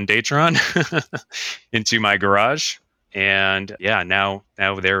and one Datron into my garage. And yeah, now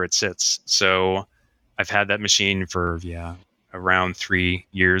there it sits. So I've had that machine for, yeah, around 3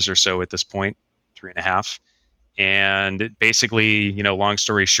 years or so at this point, 3.5. And basically, long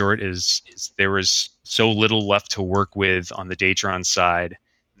story short is there was so little left to work with on the Datron side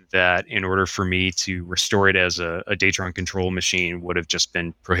that in order for me to restore it as a Datron control machine would have just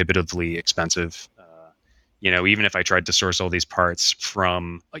been prohibitively expensive. Even if I tried to source all these parts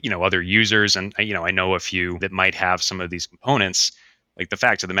from, other users, and, I know a few that might have some of these components. Like, the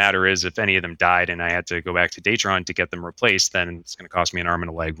fact of the matter is, if any of them died and I had to go back to Datron to get them replaced, then it's going to cost me an arm and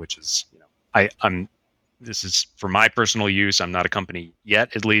a leg, which is, I'm this is for my personal use. I'm not a company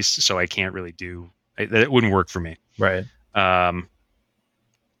yet, at least, so I can't really it wouldn't work for me. Right.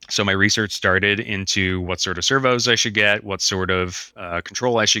 So my research started into what sort of servos I should get, what sort of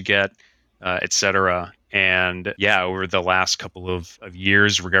control I should get, etc. And yeah, over the last couple of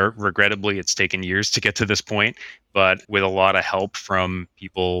years, regrettably, it's taken years to get to this point, but with a lot of help from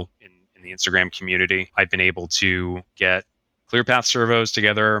people in the Instagram community, I've been able to get ClearPath servos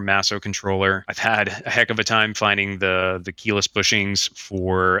together, Masso controller. I've had a heck of a time finding the keyless bushings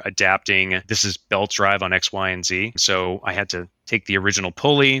for adapting. This is belt drive on X, Y, and Z. So I had to take the original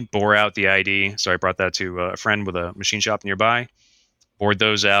pulley, bore out the ID. So I brought that to a friend with a machine shop nearby, board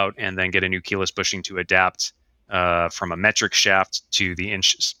those out, and then get a new keyless bushing to adapt from a metric shaft to the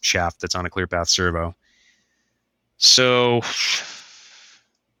inch shaft that's on a ClearPath servo. So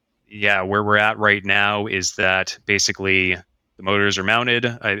yeah, where we're at right now is that basically the motors are mounted.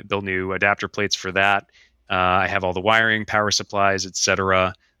 I built new adapter plates for that. I have all the wiring, power supplies,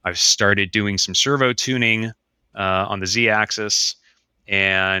 etc. I've started doing some servo tuning on the Z-axis,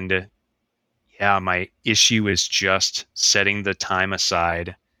 and yeah, my issue is just setting the time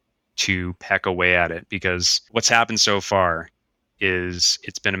aside to peck away at it, because what's happened so far is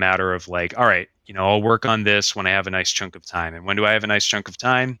it's been a matter of like, all right, I'll work on this when I have a nice chunk of time. And when do I have a nice chunk of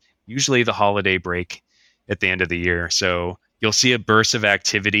time? Usually the holiday break at the end of the year. So you'll see a burst of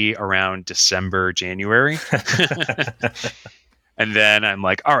activity around December, January. And then I'm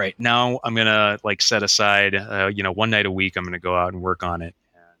like, all right, now I'm going to like set aside, one night a week, I'm going to go out and work on it.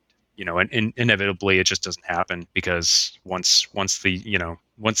 And inevitably it just doesn't happen, because once the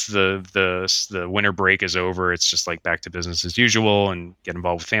winter break is over, it's just like back to business as usual and get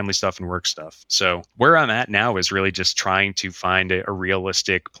involved with family stuff and work stuff. So where I'm at now is really just trying to find a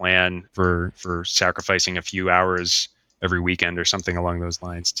realistic plan for sacrificing a few hours every weekend or something along those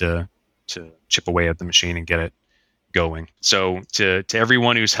lines to chip away at the machine and get it going. So to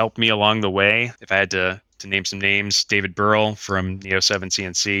everyone who's helped me along the way, if I had to name some names: David Burrell from Neo 7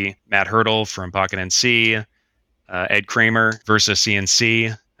 CNC, Matt Hurdle from Pocket NC, Ed Kramer, Versa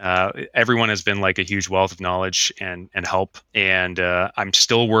CNC. Everyone has been like a huge wealth of knowledge and help, and I'm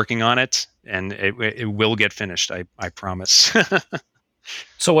still working on it, and it will get finished. I promise.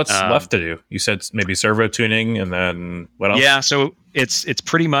 So what's left to do? You said maybe servo tuning, and then what else? Yeah, so it's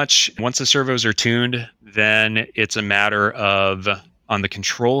pretty much, once the servos are tuned, then it's a matter of, on the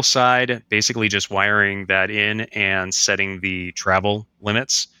control side, basically just wiring that in and setting the travel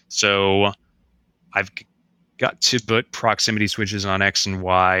limits. So I've got to put proximity switches on X and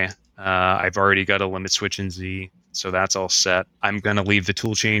Y. I've already got a limit switch in Z, so that's all set. I'm going to leave the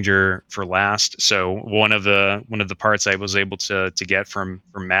tool changer for last. So one of the parts I was able to get from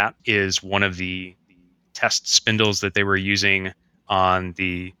Matt is one of the test spindles that they were using on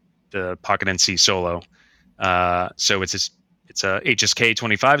the Pocket NC Solo. So it's a HSK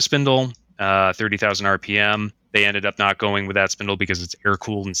 25 spindle, 30,000 RPM. They ended up not going with that spindle because it's air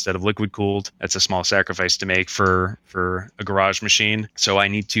cooled instead of liquid cooled. That's a small sacrifice to make for a garage machine. So I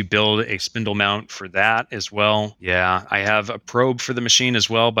need to build a spindle mount for that as well. Yeah, I have a probe for the machine as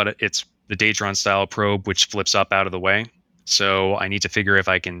well, but it's the Datron style probe, which flips up out of the way. So I need to figure if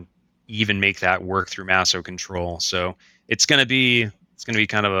I can even make that work through Masso control. So it's going to be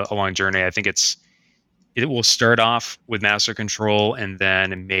kind of a long journey. I think it will start off with Masso control, and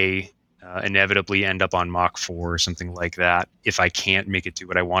then it may inevitably end up on Mach 4 or something like that if I can't make it do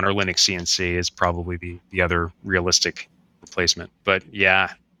what I want. Or Linux CNC is probably the other realistic replacement. But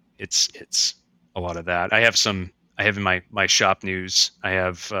yeah, it's a lot of that. I have in my shop news, I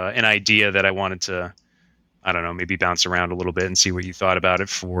have an idea that I wanted to, I don't know, maybe bounce around a little bit and see what you thought about it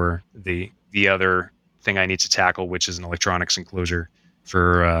for the other thing I need to tackle, which is an electronics enclosure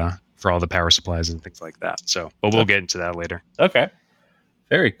for all the power supplies and things like that. So, but we'll get into that later. Okay,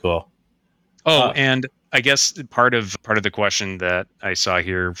 very cool. And I guess part of the question that I saw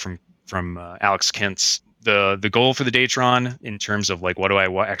here from Alex Kintz, the goal for the Datron in terms of like what do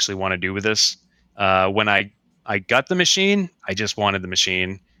I actually want to do with this? When I got the machine, I just wanted the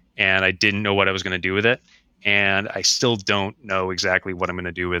machine, and I didn't know what I was going to do with it, and I still don't know exactly what I'm going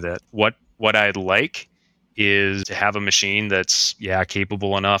to do with it. What I'd like is to have a machine that's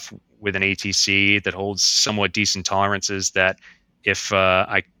capable enough with an ATC that holds somewhat decent tolerances that if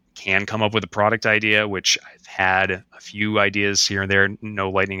I can come up with a product idea, which I've had a few ideas here and there, no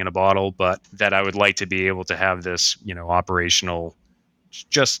lightning in a bottle, but that I would like to be able to have this, operational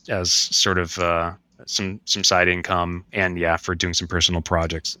just as sort of some side income and for doing some personal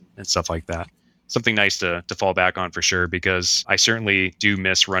projects and stuff like that. Something nice to fall back on for sure, because I certainly do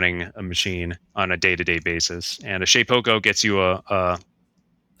miss running a machine on a day-to-day basis. And a Shapeoko gets you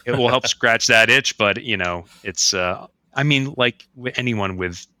it will help scratch that itch, but it's I mean, like anyone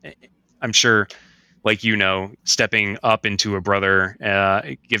with, I'm sure, like stepping up into a brother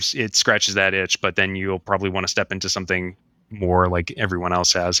it scratches that itch, but then you'll probably want to step into something more like everyone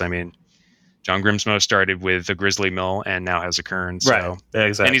else has. I mean, John Grimsmo started with a Grizzly mill and now has a Kern. So, right,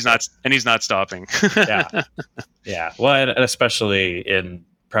 exactly. And he's not stopping. Yeah. Well, and especially in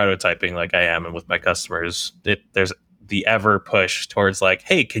prototyping, like I am, and with my customers, there's the ever push towards like,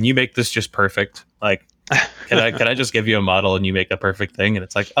 hey, can you make this just perfect? Like, can I just give you a model and you make a perfect thing? And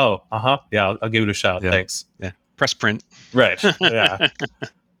it's like, oh, yeah, I'll give it a shot. Yeah. Thanks. Yeah. Press print. Right. Yeah.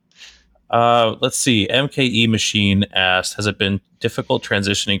 Let's see. MKE Machine asked, has it been difficult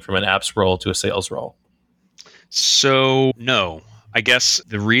transitioning from an apps role to a sales role? So no, I guess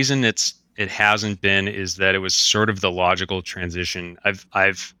the reason it hasn't been is that it was sort of the logical transition.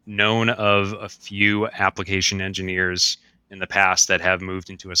 I've known of a few application engineers in the past that have moved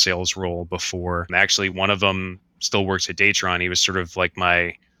into a sales role before. Actually, one of them still works at Datron. He was sort of like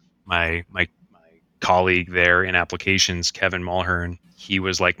my colleague there in applications, Kevin Mulhern. He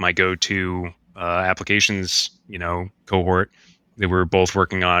was like my go-to applications, cohort. They were both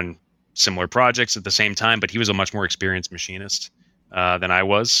working on similar projects at the same time, but he was a much more experienced machinist than I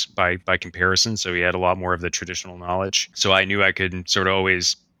was by comparison. So he had a lot more of the traditional knowledge. So I knew I could sort of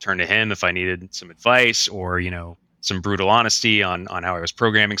always turn to him if I needed some advice or, some brutal honesty on how I was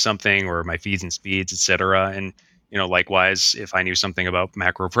programming something or my feeds and speeds, et cetera. And, likewise, if I knew something about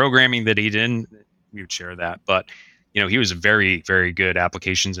macro programming that he didn't, we would share that. But, he was a very, very good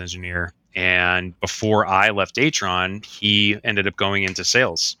applications engineer. And before I left Datron, he ended up going into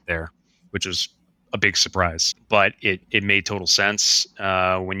sales there, which was a big surprise. But it made total sense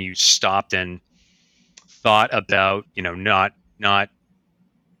when you stopped and thought about, not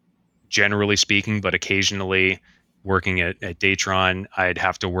generally speaking, but occasionally working at Datron, I'd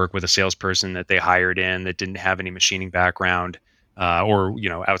have to work with a salesperson that they hired in that didn't have any machining background or,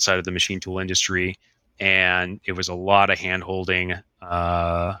 outside of the machine tool industry. And it was a lot of hand-holding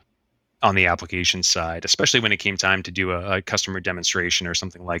on the application side, especially when it came time to do a customer demonstration or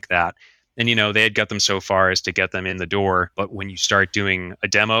something like that. And, they had got them so far as to get them in the door. But when you start doing a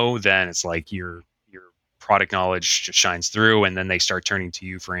demo, then it's like your product knowledge just shines through, and then they start turning to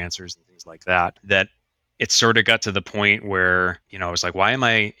you for answers and things like that. That it sort of got to the point where, I was like, why am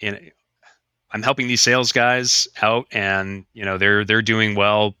I I'm helping these sales guys out and, they're doing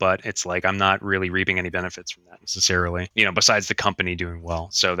well, but it's like, I'm not really reaping any benefits from that necessarily, besides the company doing well.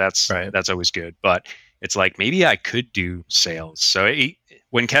 So that's always good. But it's like, maybe I could do sales. So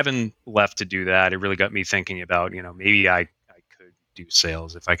when Kevin left to do that, it really got me thinking about, maybe I could do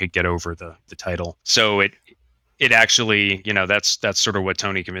sales if I could get over the title. So it actually, that's sort of what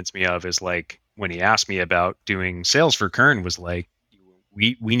Tony convinced me of, is like, when he asked me about doing sales for Kern, was like,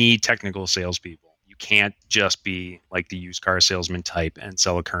 we need technical salespeople. You can't just be like the used car salesman type and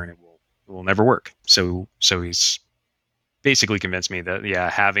sell a Kern. It will never work. So he's basically convinced me that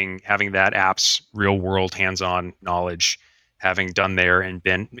having that app's real world hands-on knowledge, having done there and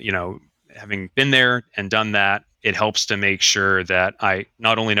been, having been there and done that, it helps to make sure that I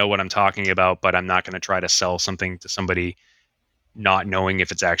not only know what I'm talking about, but I'm not going to try to sell something to somebody not knowing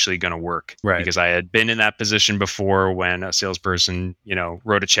if it's actually going to work. Right. Because I had been in that position before when a salesperson,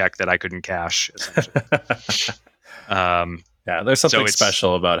 wrote a check that I couldn't cash. There's something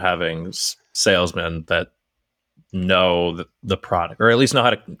special about having salesmen that know the product, or at least know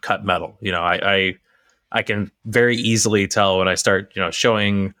how to cut metal. I can very easily tell when I start,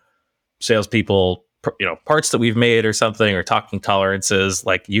 showing salespeople parts that we've made or something, or talking tolerances,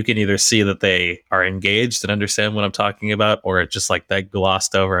 like you can either see that they are engaged and understand what I'm talking about, or it just like they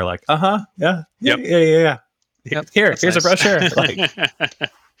glossed over, like, yeah, Yep. yeah. Yep. Here's Nice. a brochure. Like,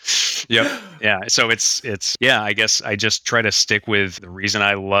 yep. Yeah. So it's yeah, I guess I just try to stick with the reason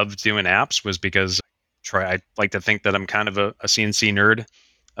I love doing apps was because I like to think that I'm kind of a CNC nerd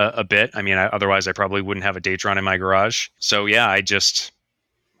a bit. I mean, otherwise I probably wouldn't have a Datron in my garage. So yeah, I just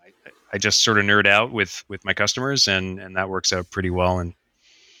sort of nerd out with my customers, and that works out pretty well. And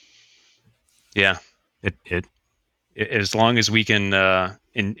yeah, it as long as we can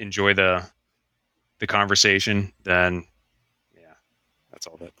enjoy the conversation, then yeah, that's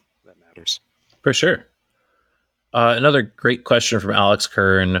all that matters. For sure. Another great question from Alex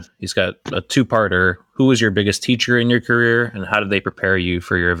Kern. He's got a two-parter. Who was your biggest teacher in your career, and how did they prepare you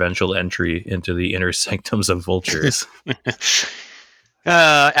for your eventual entry into the inner sanctums of vultures?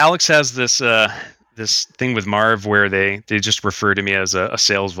 Alex has this thing with Marv where they just refer to me as a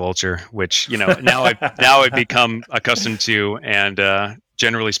sales vulture, which now I've become accustomed to, and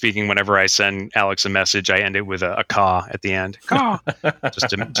generally speaking, whenever I send Alex a message, I end it with a caw at the end, caw,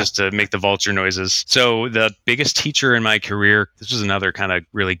 just to make the vulture noises. So the biggest teacher in my career, this was another kind of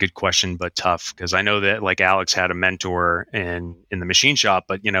really good question, but tough, because I know that like Alex had a mentor in the machine shop,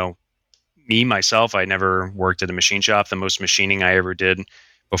 but me myself, I never worked at a machine shop. The most machining I ever did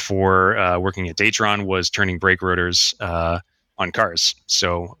before working at Datron was turning brake rotors on cars.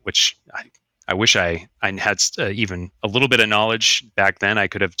 So, which I wish I had even a little bit of knowledge back then. I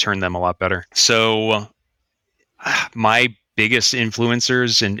could have turned them a lot better. So, my biggest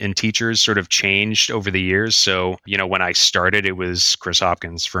influencers and teachers sort of changed over the years. So, when I started, it was Chris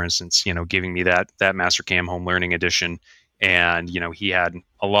Hopkins, for instance, giving me that Mastercam Home Learning Edition. And, he had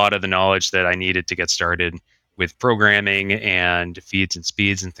a lot of the knowledge that I needed to get started with programming and feeds and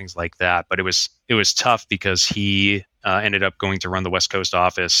speeds and things like that. But it was tough because he ended up going to run the West Coast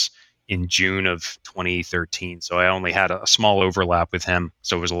office in June of 2013. So I only had a small overlap with him.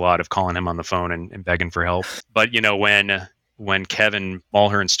 So it was a lot of calling him on the phone and begging for help. But, when Kevin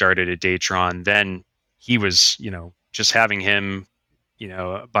Mulhern started at Datron, then he was, just having him,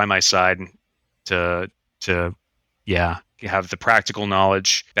 by my side to have the practical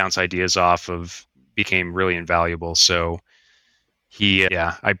knowledge, bounce ideas off of, became really invaluable. So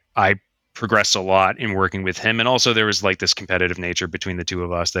I progressed a lot in working with him. And also there was like this competitive nature between the two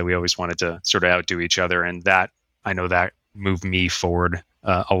of us that we always wanted to sort of outdo each other. And that, I know that moved me forward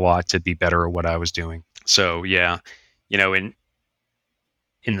a lot to be better at what I was doing. So yeah,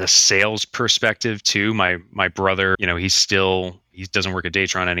 in the sales perspective too, my brother, he doesn't work at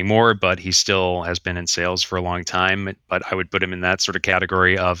Datron anymore, but he still has been in sales for a long time. But I would put him in that sort of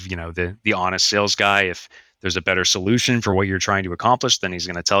category of, the honest sales guy. If there's a better solution for what you're trying to accomplish, then he's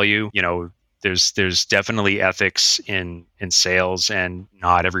going to tell you. There's definitely ethics in sales, and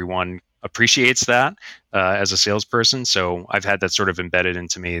not everyone appreciates that as a salesperson. So I've had that sort of embedded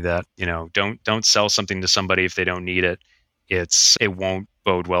into me that, don't sell something to somebody if they don't need it. It won't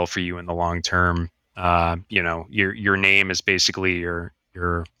bode well for you in the long term. Your name is basically your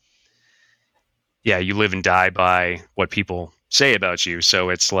you live and die by what people say about you. So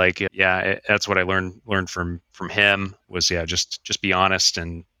it's like, that's what I learned from him was, just be honest.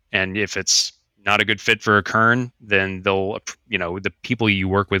 And if it's not a good fit for a Kern, then the people you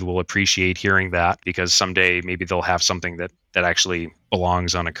work with will appreciate hearing that, because someday maybe they'll have something that actually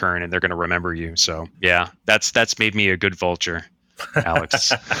belongs on a Kern and they're going to remember you. So yeah, that's made me a good vulture,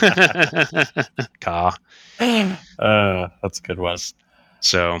 Alex. Ka. That's a good one.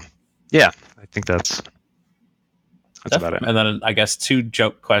 So yeah, I think that's about it. And then I guess two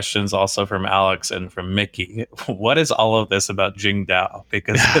joke questions also from Alex and from Mickey. What is all of this about Jingdao?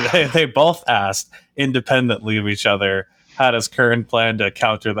 Because they both asked independently of each other, how does Kern plan to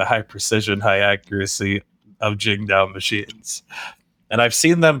counter the high precision, high accuracy of Jingdao machines? And I've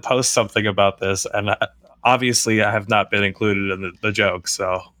seen them post something about this, and obviously I have not been included in the joke.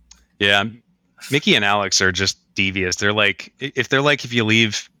 So yeah, Mickey and Alex are just devious. They're like, if you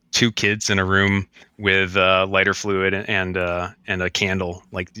leave two kids in a room with lighter fluid and a candle,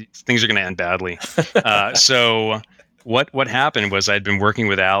 like things are going to end badly. So what happened was I'd been working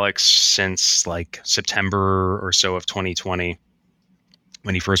with Alex since like September or so of 2020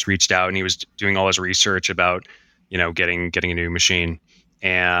 when he first reached out, and he was doing all his research about, getting a new machine.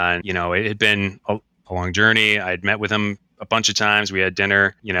 And, it had been a long journey. I'd met with him a bunch of times. We had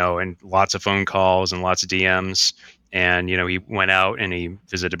dinner, and lots of phone calls and lots of DMs. And, he went out and he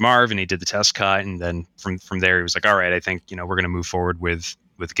visited Marv and he did the test cut. And then from there, he was like, all right, I think, we're going to move forward with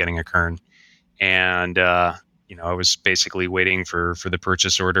getting a Kern. And, I was basically waiting for the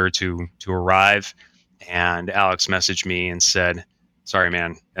purchase order to arrive. and Alex messaged me and said, "Sorry,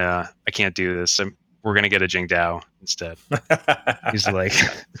 man, I can't do this. We're gonna get a Jingdao instead." He's like,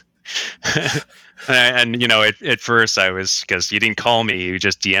 and at first I was, because you didn't call me, you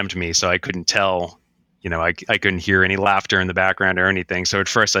just DM'd me, so I couldn't tell. I couldn't hear any laughter in the background or anything. So at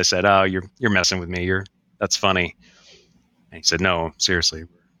first I said, "Oh, you're messing with me. That's funny." And he said, "No, seriously,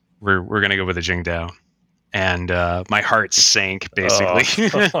 we're gonna go with a Jingdao." And my heart sank basically.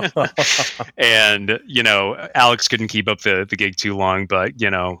 Oh. And Alex couldn't keep up the gig too long, but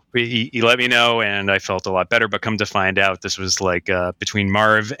he let me know, and I felt a lot better. But come to find out, this was like between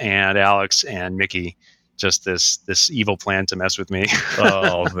Marv and Alex and Mickey, just this evil plan to mess with me.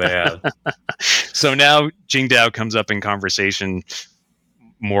 Oh man. So now Jingdao comes up in conversation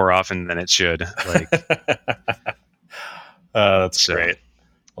more often than it should. Like, That's so. great.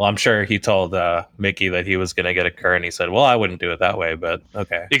 Well, I'm sure he told Mickey that he was going to get a Kern. He said, "Well, I wouldn't do it that way, but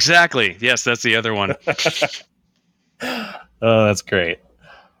okay." Exactly. Yes, that's the other one. Oh, that's great.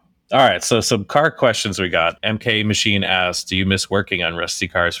 All right, so some car questions we got. MK Machine asks, "Do you miss working on rusty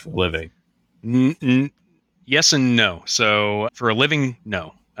cars for a living?" Yes and no. So for a living,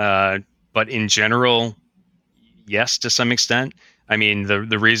 no. But in general, yes, to some extent. I mean,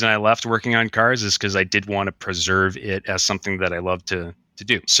 the reason I left working on cars is because I did want to preserve it as something that I love to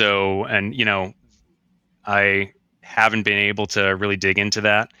do. So, and I haven't been able to really dig into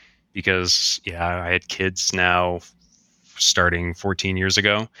that because, I had kids now starting 14 years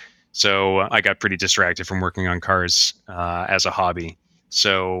ago. So I got pretty distracted from working on cars as a hobby.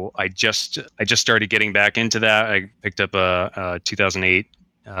 So I just started getting back into that. I picked up a 2008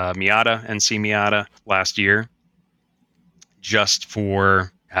 Miata, NC Miata, last year, just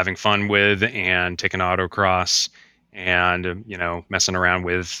for having fun with and taking autocross and messing around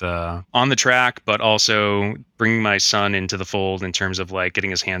with on the track, but also bringing my son into the fold in terms of like getting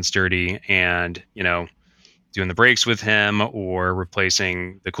his hands dirty and doing the brakes with him or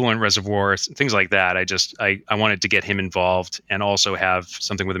replacing the coolant reservoir, things like that. I wanted to get him involved and also have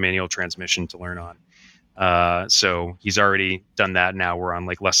something with a manual transmission to learn on. So he's already done that. Now we're on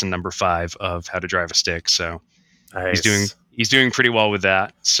like lesson number 5 of how to drive a stick. So Nice. he's doing pretty well with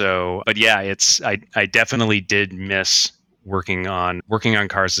that. So, but yeah, I definitely did miss working on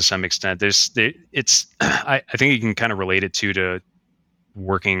cars to some extent. I think you can kind of relate it to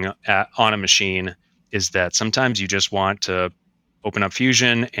working on a machine, is that sometimes you just want to open up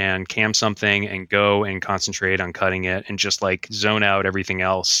Fusion and cam something and go and concentrate on cutting it and just like zone out everything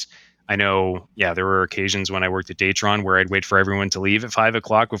else. I know, there were occasions when I worked at Datron where I'd wait for everyone to leave at 5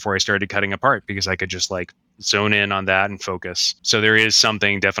 o'clock before I started cutting apart because I could just like zone in on that and focus. So there is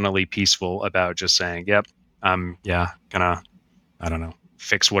something definitely peaceful about just saying, "Yep, gonna, I don't know,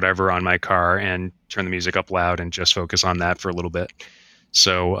 fix whatever on my car and turn the music up loud and just focus on that for a little bit."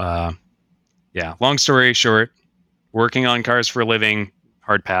 So, long story short, working on cars for a living,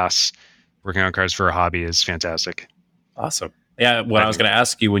 hard pass. Working on cars for a hobby is fantastic. Awesome. Yeah, when I was going to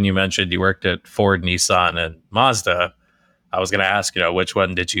ask you, when you mentioned you worked at Ford, Nissan, and Mazda, I was going to ask, which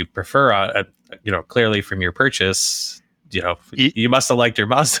one did you prefer? Clearly from your purchase, you must have liked your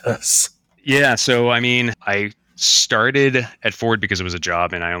Mazdas. Yeah. So, I mean, I started at Ford because it was a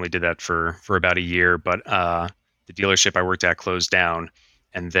job and I only did that for about a year, but the dealership I worked at closed down.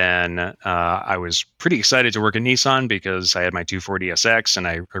 And then I was pretty excited to work at Nissan because I had my 240SX and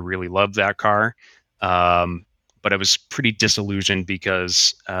I really loved that car. But I was pretty disillusioned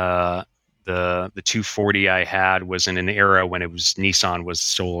because the 240 I had was in an era when Nissan was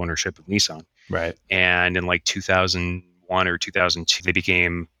sole ownership of Nissan. Right. And in like 2001 or 2002, they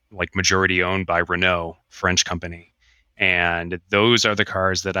became like majority owned by Renault, French company. And those are the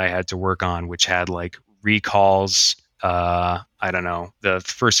cars that I had to work on, which had like recalls. I don't know. The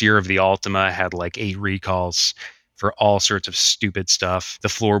first year of the Altima had like 8 recalls for all sorts of stupid stuff. The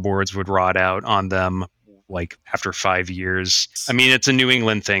floorboards would rot out on them like after 5 years. I mean, it's a New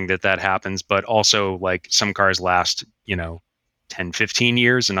England thing that happens, but also like some cars last, 10, 15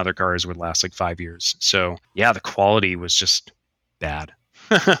 years and other cars would last like 5 years. So yeah, the quality was just bad.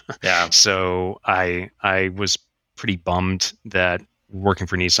 Yeah. So I was pretty bummed that working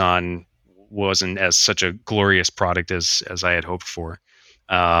for Nissan wasn't as such a glorious product as I had hoped for.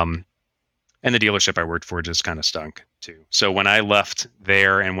 And the dealership I worked for just kind of stunk too. So when I left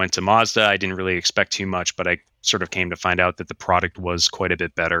there and went to Mazda, I didn't really expect too much, but I sort of came to find out that the product was quite a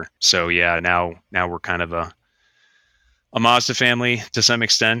bit better. So yeah, now we're kind of a Mazda family to some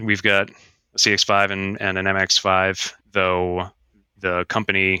extent. We've got a CX-5 and an MX-5, though the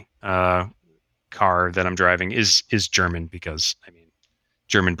company car that I'm driving is German because, I mean,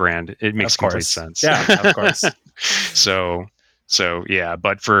 German brand. It makes complete sense. Yeah, of course. So So yeah,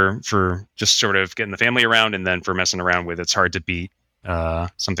 but for just sort of getting the family around and then for messing around with, it's hard to beat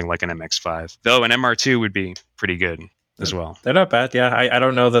something like an MX-5. Though an MR2 would be pretty good as well. They're not bad. Yeah, I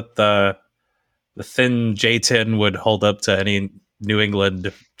don't know that the thin J10 would hold up to any New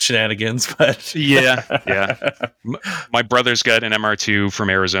England shenanigans, but Yeah. My brother's got an MR2 from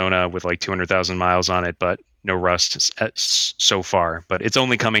Arizona with like 200,000 miles on it, but no rust so far. But it's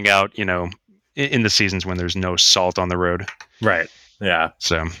only coming out, in the seasons when there's no salt on the road. Right. Yeah.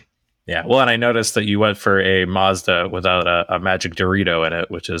 So Yeah. Well, and I noticed that you went for a Mazda without a magic Dorito in it,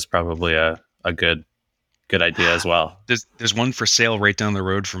 which is probably a good idea as well. there's one for sale right down the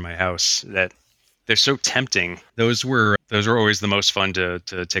road from my house that they're so tempting. Those were always the most fun to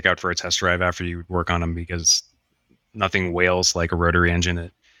take out for a test drive after you work on them, because nothing wails like a rotary engine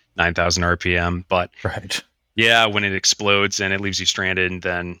at 9,000 RPM. But Right. yeah, when it explodes and it leaves you stranded,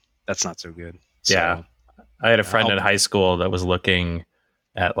 then that's not so good. So, Yeah. I had a friend in high school that was looking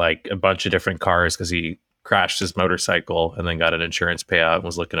at like a bunch of different cars because he crashed his motorcycle and then got an insurance payout and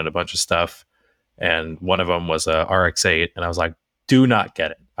was looking at a bunch of stuff. And one of them was a RX-8. And I was like, do not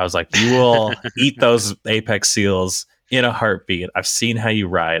get it. I was like, you will eat those Apex seals in a heartbeat. I've seen how you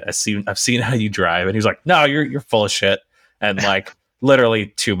ride. I've seen how you drive. And he was like, no, you're full of shit. And like literally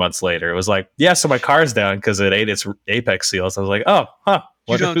 2 months later, it was like, yeah, so my car's down because it ate its Apex seals. I was like, oh, huh.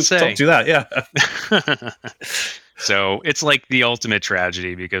 You don't say. Told you that, yeah. So it's like the ultimate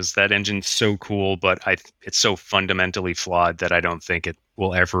tragedy, because that engine's so cool, but it's so fundamentally flawed that I don't think it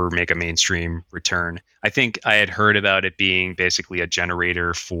will ever make a mainstream return. I think I had heard about it being basically a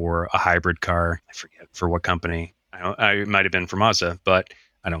generator for a hybrid car. I forget for what company. It might have been for Mazda, but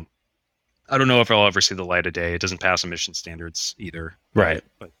I don't know if I'll ever see the light of day. It doesn't pass emission standards either. Right.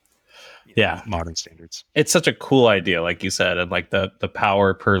 But yeah, modern standards. It's such a cool idea, like you said, and like the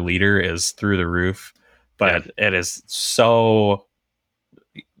power per liter is through the roof, but it is so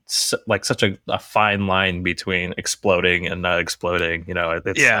like such a fine line between exploding and not exploding.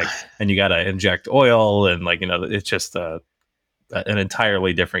 It's like, and you got to inject oil, and like it's just an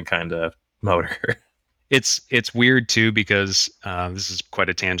entirely different kind of motor. It's weird too, because this is quite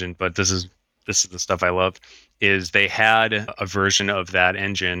a tangent, but this is the stuff I love. Is they had a version of that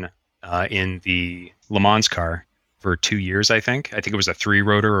engine in the Le Mans car for 2 years, I think. I think it was a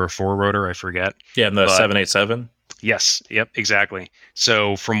 3-rotor or a 4-rotor, I forget. Yeah, in the 787. Yes, yep, exactly.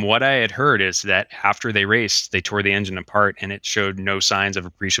 So from what I had heard is that after they raced, they tore the engine apart and it showed no signs of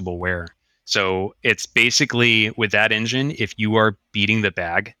appreciable wear. So it's basically, with that engine, if you are beating the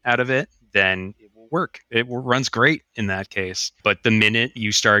bag out of it, then it will work. It runs great in that case. But the minute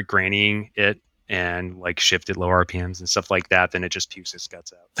you start grannying it and like shift at low RPMs and stuff like that, then it just pukes its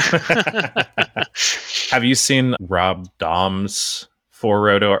guts out. Have you seen Rob Daum's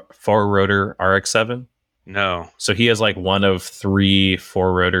four-rotor RX-7? No. So he has like one of 3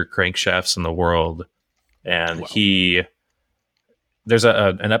 4-rotor crankshafts in the world. And there's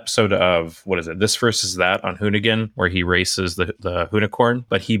an episode of, what is it, This Versus That on Hoonigan, where he races the Hoonicorn,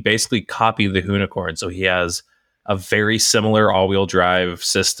 but he basically copied the Hoonicorn. So he has a very similar all-wheel drive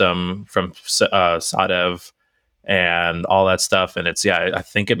system from Sadev and all that stuff. And it's, I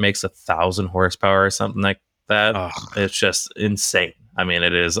think it makes 1,000 horsepower or something like that. Oh. It's just insane. I mean,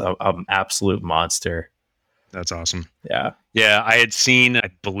 it is an absolute monster. That's awesome. Yeah. Yeah, I had seen, I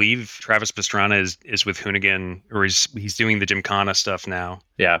believe Travis Pastrana is with Hoonigan, or he's doing the Gymkhana stuff now.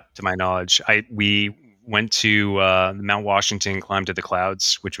 Yeah. To my knowledge. We went to Mount Washington, climbed to the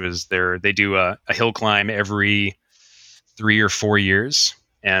clouds, which was they do a hill climb every 3 or 4 years.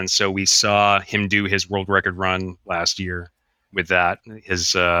 And so we saw him do his world record run last year with that,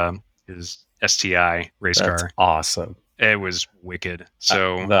 his STI race car. That's awesome. It was wicked.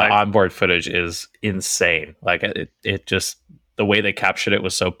 So the onboard footage is insane. Like it just, the way they captured it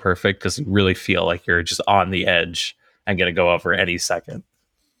was so perfect, because you really feel like you're just on the edge and going to go over any second.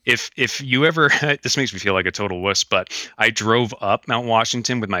 If you ever, this makes me feel like a total wuss, but I drove up Mount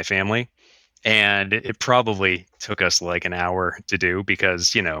Washington with my family, and it probably took us like an hour to do,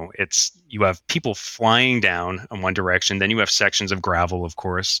 because you have people flying down in one direction, then you have sections of gravel, of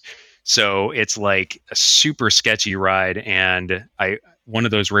course. So it's like a super sketchy ride, and one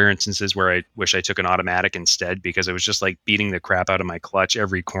of those rare instances where I wish I took an automatic instead, because it was just like beating the crap out of my clutch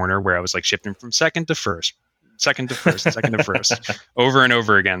every corner, where I was like shifting from second to first, second to first, over and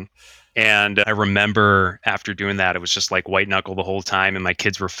over again. And I remember after doing that, it was just like white knuckle the whole time, and my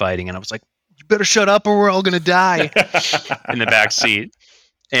kids were fighting, and I was like, "You better shut up, or we're all gonna die," in the back seat.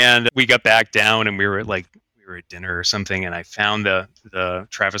 And we got back down, and we were at dinner or something, and I found the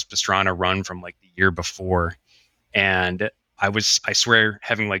Travis Pastrana run from like the year before, and I swear,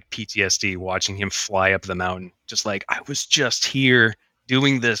 having like PTSD watching him fly up the mountain. Just like, I was just here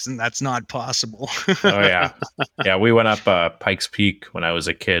doing this, and that's not possible. Oh yeah, yeah. We went up Pikes Peak when I was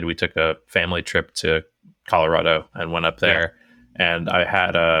a kid. We took a family trip to Colorado and went up Yeah. there. And I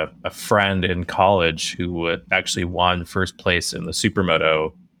had a friend in college who actually won first place in the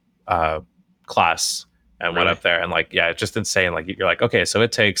supermoto class and went Really? up there. And like, yeah, it's just insane. Like you're like, okay, so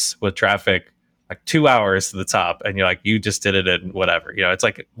it takes with traffic like 2 hours to the top, and you're like, you just did it in whatever. It's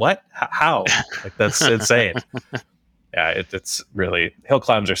like, what? How? Like that's insane. Yeah, it's really, hill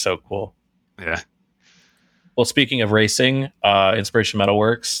climbs are so cool. Yeah. Well, speaking of racing, Inspiration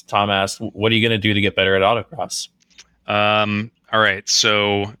Metalworks, Tom asked, what are you going to do to get better at autocross? All right.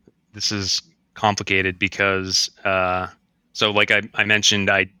 So this is complicated because, so like I mentioned,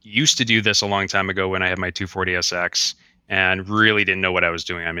 I used to do this a long time ago when I had my 240SX and really didn't know what I was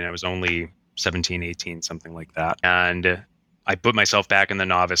doing. I mean, I was only 17, 18, something like that. And I put myself back in the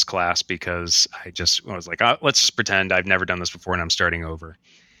novice class because I was like, let's just pretend I've never done this before and I'm starting over.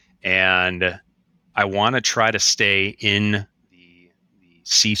 And I want to try to stay in the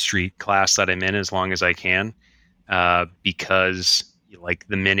C Street class that I'm in as long as I can, because like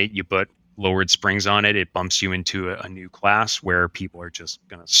the minute you put lowered springs on it, it bumps you into a new class where people are just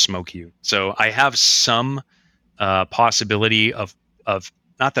gonna smoke you. So I have some possibility of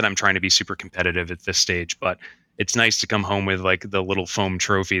not that I'm trying to be super competitive at this stage, but it's nice to come home with like the little foam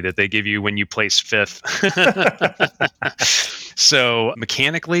trophy that they give you when you place fifth. So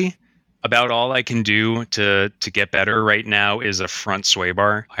mechanically, about all I can do to get better right now is a front sway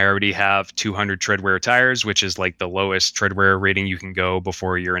bar. I already have 200 tread wear tires, which is like the lowest tread wear rating you can go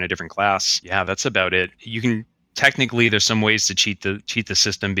before you're in a different class. Yeah, that's about it. You can technically, there's some ways to cheat the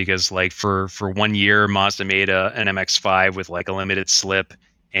system, because like for 1 year Mazda made an MX-5 with like a limited slip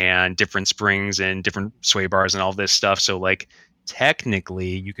and different springs and different sway bars and all this stuff. So like technically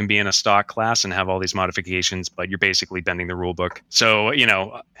you can be in a stock class and have all these modifications, but you're basically bending the rule book. So,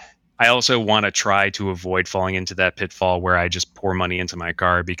 I also want to try to avoid falling into that pitfall where I just pour money into my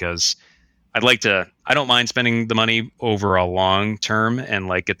car, because I don't mind spending the money over a long term and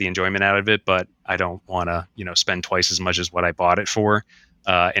like get the enjoyment out of it, but I don't want to, spend twice as much as what I bought it for,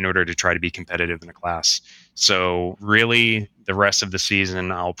 in order to try to be competitive in the class. So really the rest of the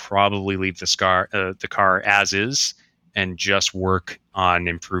season, I'll probably leave the car as is and just work on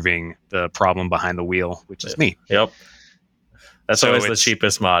improving the problem behind the wheel, which is me. Yep. That's always the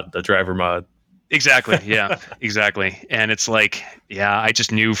cheapest mod, the driver mod. Exactly. Yeah, exactly. And it's like, yeah, I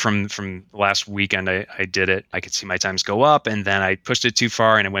just knew from last weekend I did it. I could see my times go up, and then I pushed it too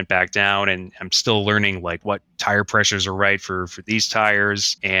far and it went back down. And I'm still learning like what tire pressures are right for these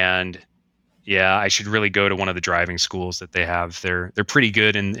tires. And yeah, I should really go to one of the driving schools that they have. They're pretty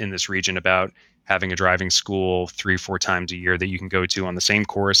good in this region about having a driving school 3-4 times a year that you can go to on the same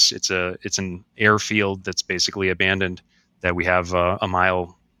course. It's an airfield that's basically abandoned, that we have a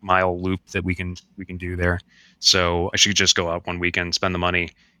mile loop that we can do there. So I should just go out one weekend, spend the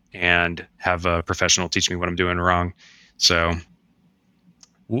money, and have a professional teach me what I'm doing wrong. So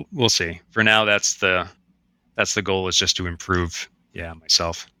we'll see. For now, that's the goal, is just to improve,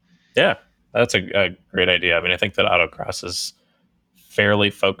 myself. Yeah, that's a great idea. I mean, I think that autocross is fairly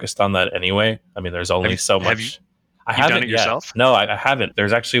focused on that anyway. I mean, there's only so much. I haven't done it yourself? No, I haven't.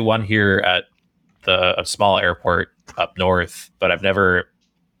 There's actually one here at a small airport up north, but I've never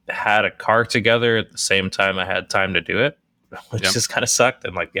had a car together at the same time I had time to do it, which just kind of sucked.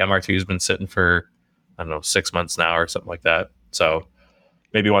 And like the MR2 has been sitting for, I don't know, 6 months now or something like that. So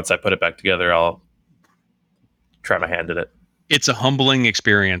maybe once I put it back together, I'll try my hand at it. It's a humbling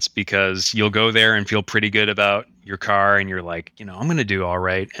experience, because you'll go there and feel pretty good about your car, and you're like, I'm going to do all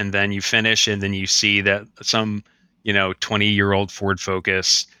right. And then you finish, and then you see that some, 20-year-old Ford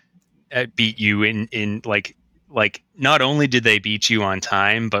Focus beat you in like not only did they beat you on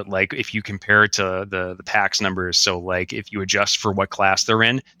time, but like if you compare it to the PAX numbers, so like if you adjust for what class they're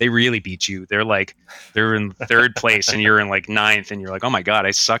in, they really beat you. They're in third place and you're in like ninth, and you're like, oh my God,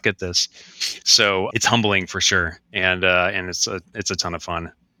 I suck at this. So it's humbling for sure. And it's a ton of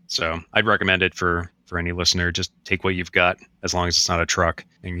fun. So I'd recommend it for any listener. Just take what you've got, as long as it's not a truck,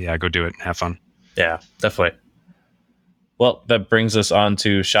 and go do it and have fun. Yeah, definitely. Well, that brings us on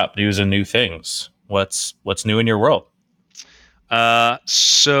to shop news and new things. What's new in your world?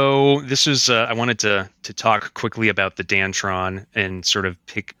 So this is I wanted to talk quickly about the Dantron and sort of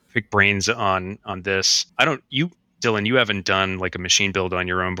pick brains on this. Dylan, you haven't done like a machine build on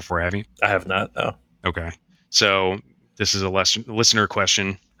your own before, have you? I have not, no. Okay. So this is a listener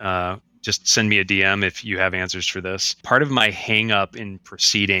question. Just send me a DM if you have answers for this. Part of my hang up in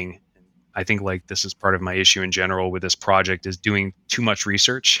proceeding, I think like this is part of my issue in general with this project is doing too much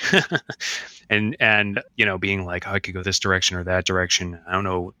research and being like, oh, I could go this direction or that direction. I don't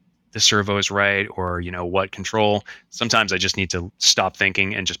know the servo is right or what control. Sometimes I just need to stop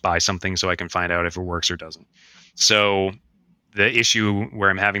thinking and just buy something so I can find out if it works or doesn't. So the issue where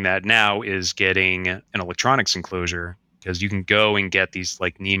I'm having that now is getting an electronics enclosure, because you can go and get these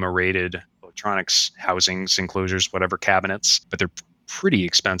like NEMA rated electronics housings, enclosures, whatever, cabinets, but they're pretty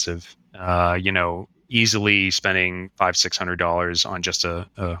expensive. Easily spending $500-$600 on just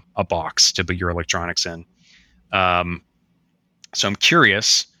a box to put your electronics in. So I'm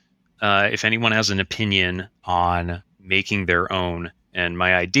curious if anyone has an opinion on making their own. And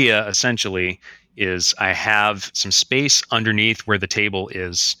my idea essentially is I have some space underneath where the table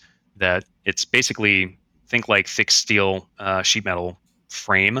is, that it's basically, think like thick steel sheet metal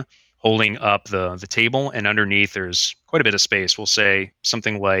frame holding up the table, and underneath there's quite a bit of space. We'll say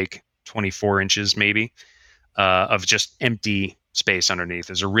something like 24 inches maybe of just empty space underneath.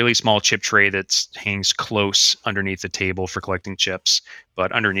 There's a really small chip tray that hangs close underneath the table for collecting chips,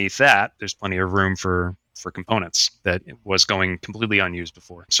 but underneath that, there's plenty of room for components that was going completely unused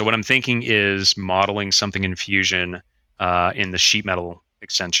before. So what I'm thinking is modeling something in Fusion in the sheet metal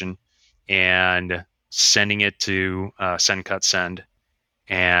extension and sending it to Send Cut Send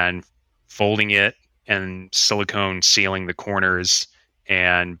and folding it and silicone sealing the corners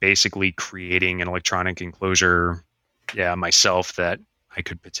and basically creating an electronic enclosure, myself, that I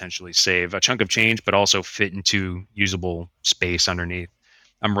could potentially save a chunk of change, but also fit into usable space underneath.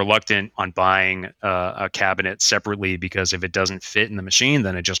 I'm reluctant on buying a cabinet separately, because if it doesn't fit in the machine,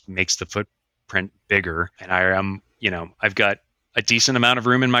 then it just makes the footprint bigger. And I've got a decent amount of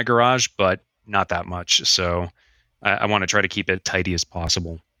room in my garage, but not that much. So I want to try to keep it tidy as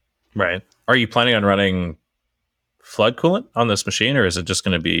possible. Right. Are you planning on running flood coolant on this machine, or is it just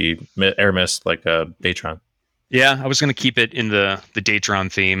going to be air mist like a Datron? Yeah, I was going to keep it in the Datron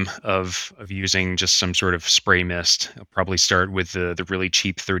theme of using just some sort of spray mist. I'll probably start with the really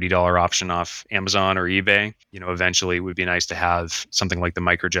cheap $30 option off Amazon or eBay. Eventually it would be nice to have something like the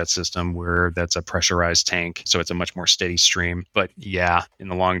Microjet system, where that's a pressurized tank, so it's a much more steady stream. But yeah, in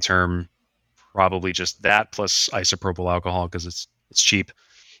the long term, probably just that plus isopropyl alcohol, because it's cheap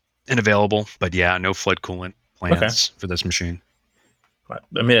and available. But yeah, no flood coolant plans for this machine.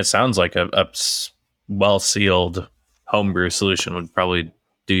 I mean, it sounds like a well-sealed homebrew solution would probably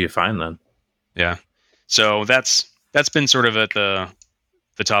do you fine then. Yeah. So that's been sort of at the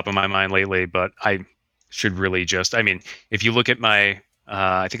top of my mind lately, but I should really just, if you look at my,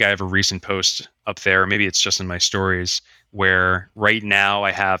 I think I have a recent post up there, maybe it's just in my stories, where right now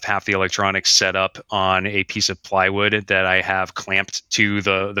I have half the electronics set up on a piece of plywood that I have clamped to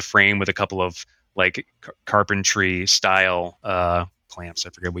the frame with a couple of like carpentry style clamps. I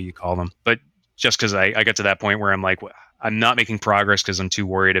forget what you call them, but just because I got to that point where I'm like, I'm not making progress because I'm too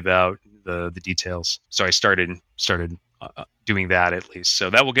worried about the details. So I started doing that at least. So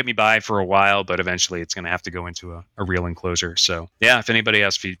that will get me by for a while, but eventually it's going to have to go into a real enclosure. So yeah, if anybody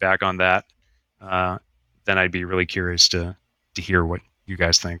has feedback on that, then I'd be really curious to hear what you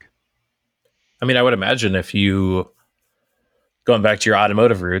guys think. I mean, I would imagine if you, going back to your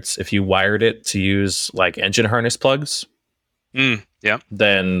automotive roots, if you wired it to use like engine harness plugs,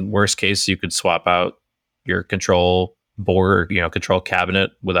 then worst case, you could swap out your control board, control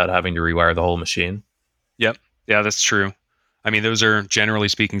cabinet without having to rewire the whole machine. Yep. Yeah, that's true. I mean, those are generally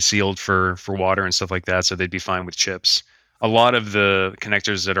speaking sealed for water and stuff like that, so they'd be fine with chips. A lot of the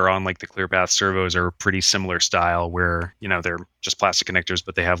connectors that are on like the ClearPath servos are pretty similar style, where they're just plastic connectors,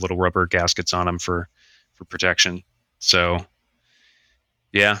 but they have little rubber gaskets on them for protection. So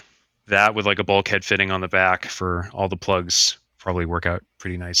yeah, that with like a bulkhead fitting on the back for all the plugs probably work out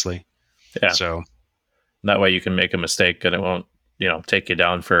pretty nicely. Yeah. So that way you can make a mistake and it won't, take you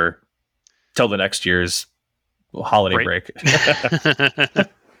down for till the next year's holiday break.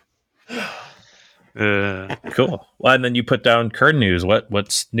 Cool. Well, and then you put down Kern news.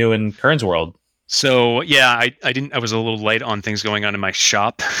 What's new in Kern's world? So yeah, I was a little light on things going on in my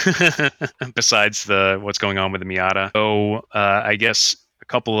shop besides what's going on with the Miata. So I guess a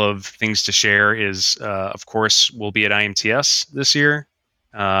couple of things to share is, of course, we'll be at IMTS this year.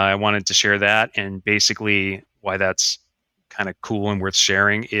 I wanted to share that, and basically why that's kind of cool and worth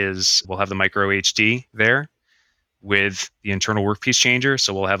sharing is we'll have the Micro HD there with the internal workpiece changer.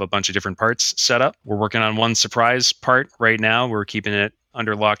 So we'll have a bunch of different parts set up. We're working on one surprise part right now. We're keeping it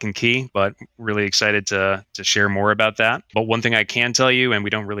under lock and key, but really excited to share more about that. But one thing I can tell you, and we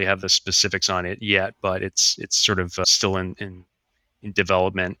don't really have the specifics on it yet, but it's sort of still in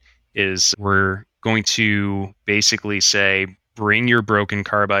development, is we're going to basically say bring your broken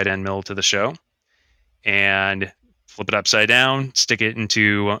carbide end mill to the show and flip it upside down, stick it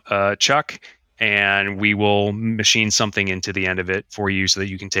into a chuck, and we will machine something into the end of it for you so that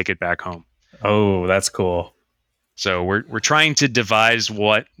you can take it back home. Oh, that's cool. So we're trying to devise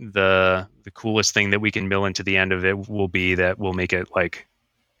what the coolest thing that we can mill into the end of it will be that will make it like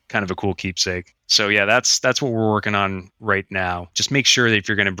kind of a cool keepsake. So yeah, that's what we're working on right now. Just make sure that if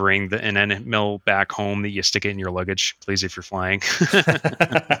you're going to bring an end mill back home, that you stick it in your luggage, please, if you're flying.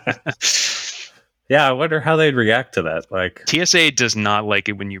 Yeah, I wonder how they'd react to that. Like, TSA does not like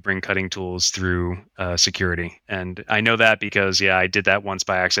it when you bring cutting tools through security, and I know that because I did that once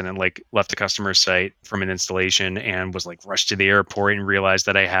by accident. Like, left a customer site from an installation and was like rushed to the airport and realized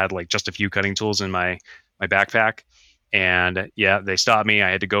that I had like just a few cutting tools in my backpack. And they stopped me. I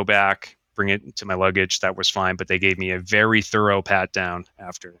had to go back, bring it to my luggage. That was fine, but they gave me a very thorough pat down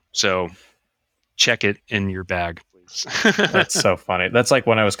after. So check it in your bag, please. that's so funny. That's like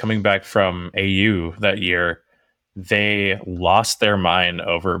when I was coming back from AU that year, they lost their mind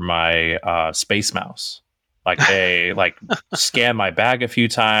over my Space Mouse. Like, they like scanned my bag a few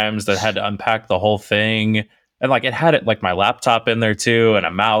times, that had to unpack the whole thing. And like, it had it like my laptop in there too, and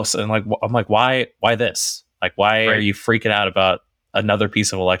a mouse. And like, I'm like, why this? Like, why are you freaking out about another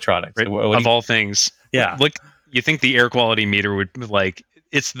piece of electronics? Right. Of all things. Yeah. Look, you think the air quality meter would like,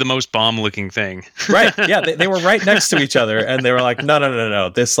 it's the most bomb looking thing. Right. Yeah. They were right next to each other, and they were like, no.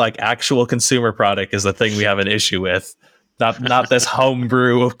 This like actual consumer product is the thing we have an issue with. Not this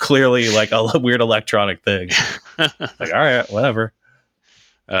homebrew of clearly like a weird electronic thing. Like, all right, whatever.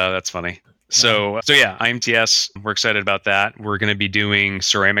 That's funny. So yeah, IMTS, we're excited about that. We're going to be doing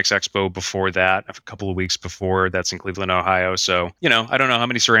Ceramics Expo before that, a couple of weeks before. That's in Cleveland, Ohio. So, I don't know how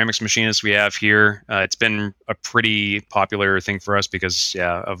many ceramics machinists we have here. It's been a pretty popular thing for us because,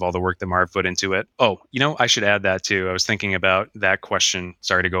 of all the work that Marv put into it. Oh, I should add that too. I was thinking about that question.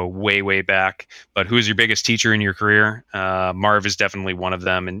 Sorry to go way, way back, but who's your biggest teacher in your career? Marv is definitely one of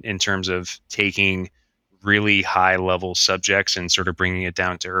them in terms of taking really high level subjects and sort of bringing it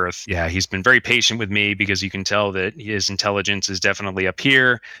down to earth. Yeah, he's been very patient with me because you can tell that his intelligence is definitely up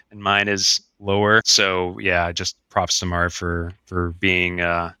here and mine is lower. So yeah, just props to Marv for being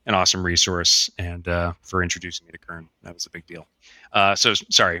an awesome resource and for introducing me to Kern. That was a big deal. So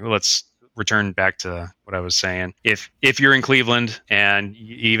sorry, let's return back to what I was saying. If you're in Cleveland and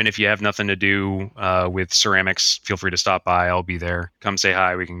even if you have nothing to do with ceramics, feel free to stop by. I'll be there. Come say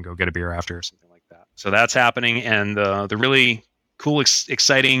hi. We can go get a beer after or something like that. So that's happening. And the really cool,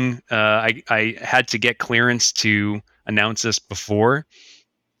 exciting, I had to get clearance to announce this before.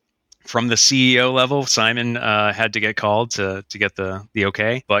 From the CEO level, Simon had to get called to get the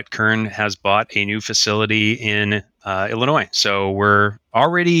okay. But Kern has bought a new facility in Illinois. So we're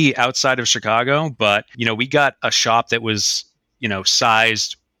already outside of Chicago, but we got a shop that was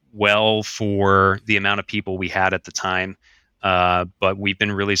sized well for the amount of people we had at the time. But we've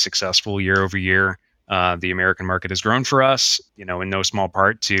been really successful year over year. The American market has grown for us, in no small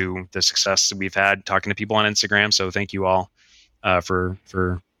part to the success that we've had talking to people on Instagram. So thank you all for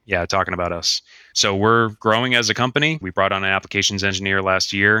talking about us. So we're growing as a company. We brought on an applications engineer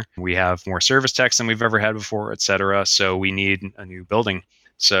last year. We have more service techs than we've ever had before, et cetera. So we need a new building.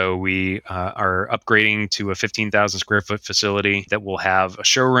 So we are upgrading to a 15,000 square foot facility that will have a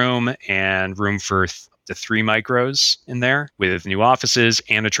showroom and room for the 3 micros in there with new offices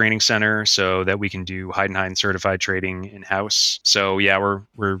and a training center so that we can do Heidenhain certified trading in-house. So yeah,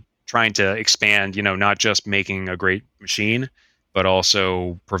 we're trying to expand, not just making a great machine, but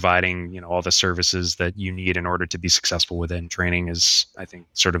also providing, all the services that you need in order to be successful within. Training is, I think,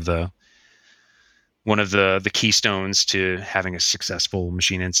 sort of one of the keystones to having a successful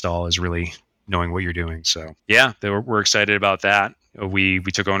machine install is really knowing what you're doing. So yeah, we're excited about that. We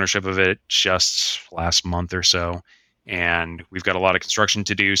took ownership of it just last month or so, and we've got a lot of construction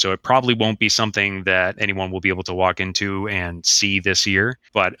to do. So it probably won't be something that anyone will be able to walk into and see this year.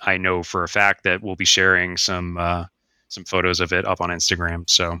 But I know for a fact that we'll be sharing some photos of it up on Instagram.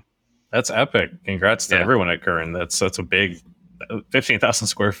 So that's epic. Congrats to everyone at Kern. That's a big 15,000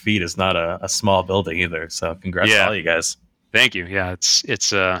 square feet is not a small building either. So congrats to all you guys. Thank you. Yeah,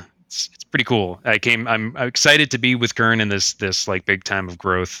 it's pretty cool. I'm excited to be with Kern in this like big time of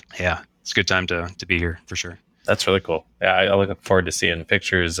growth. Yeah, it's a good time to be here for sure. That's really cool. Yeah, I look forward to seeing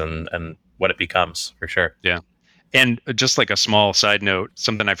pictures and what it becomes for sure. Yeah. And just like a small side note,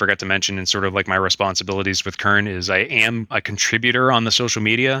 something I forgot to mention in sort of like my responsibilities with Kern is I am a contributor on the social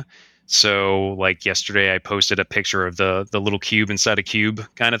media. So like yesterday I posted a picture of the little cube inside a cube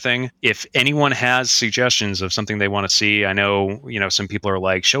kind of thing. If anyone has suggestions of something they want to see, I know, some people are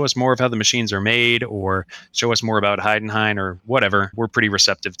like, show us more of how the machines are made or show us more about Heidenhain or whatever. We're pretty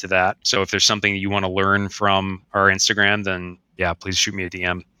receptive to that. So if there's something you want to learn from our Instagram, then yeah, please shoot me a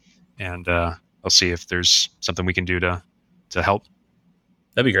DM and I'll see if there's something we can do to help.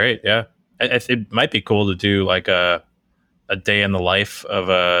 That'd be great. Yeah. It might be cool to do like a day in the life of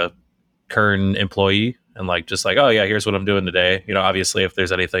a Kern employee and like just like, oh yeah, here's what I'm doing today. Obviously if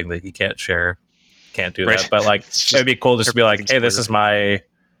there's anything that he can't share, can't do Right. that. But like it'd be cool just to be like, hey, this is my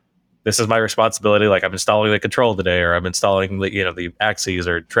responsibility. Like I'm installing the control today, or I'm installing the axes,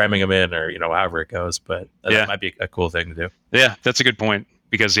 or tramming them in, or however it goes. But that might be a cool thing to do. Yeah, that's a good point.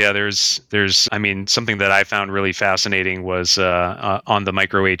 Because there's I mean, something that I found really fascinating was on the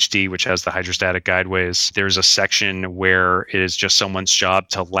Micro HD, which has the hydrostatic guideways. There's a section where it is just someone's job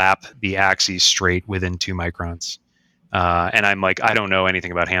to lap the axes straight within 2 microns. And I'm like, I don't know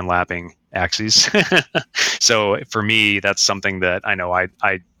anything about hand lapping axes. So for me, that's something that I know I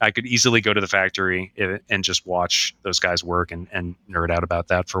could easily go to the factory and just watch those guys work and nerd out about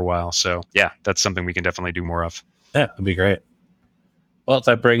that for a while. So yeah, that's something we can definitely do more of. Yeah, that'd be great. Well,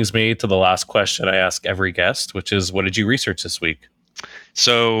 that brings me to the last question I ask every guest, which is, what did you research this week?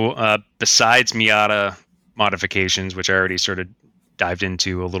 So besides Miata modifications, which I already sort of dived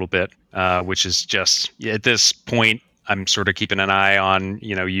into a little bit, which is just at this point, I'm sort of keeping an eye on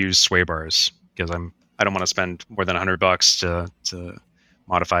used sway bars because I don't want to spend more than $100 to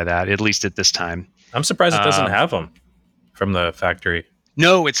modify that, at least at this time. I'm surprised it doesn't have them from the factory.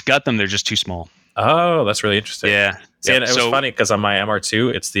 No, it's got them. They're just too small. Oh, that's really interesting. Yeah. See, and it was funny because on my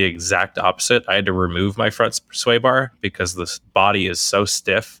MR2, it's the exact opposite. I had to remove my front sway bar because the body is so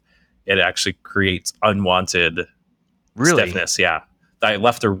stiff, it actually creates unwanted stiffness. Yeah. I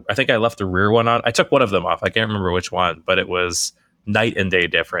think I left the rear one on. I took one of them off. I can't remember which one, but it was night and day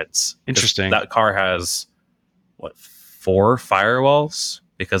difference. Interesting. That car has 4 firewalls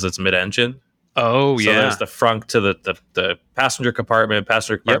because it's mid-engine. Oh, so there's the front to the passenger compartment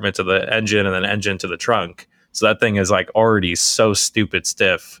to the engine, and then engine to the trunk. So that thing is like already so stupid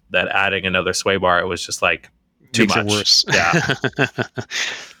stiff that adding another sway bar, it was just like too much. It worse. Yeah.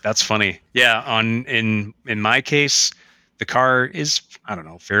 That's funny. Yeah. In my case, the car is, I don't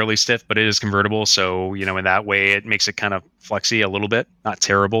know, fairly stiff, but it is convertible. So, in that way, it makes it kind of flexy a little bit. Not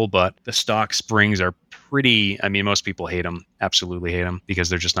terrible, but the stock springs are pretty, I mean, most people hate them, absolutely hate them because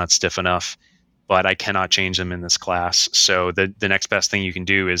they're just not stiff enough. But I cannot change them in this class. So the next best thing you can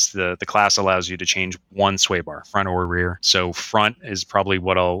do is the class allows you to change one sway bar, front or rear. So front is probably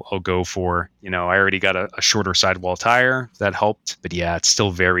what I'll go for. I already got a shorter sidewall tire that helped, but yeah, it's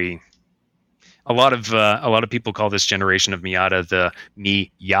still very. A lot of people call this generation of Miata the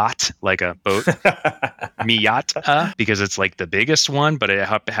Mi Yacht, like a boat, Miata, because it's like the biggest one, but it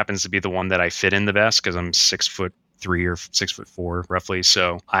happens to be the one that I fit in the best because I'm 6'3" or 6'4" roughly.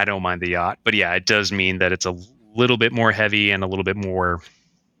 So I don't mind the yacht, but yeah, it does mean that it's a little bit more heavy and a little bit more,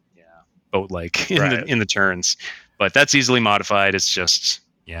 boat-like in the turns. But that's easily modified. It's just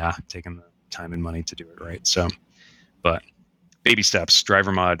taking the time and money to do it right. So, but baby steps,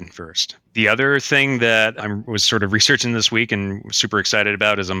 driver mod first. The other thing that I was sort of researching this week and super excited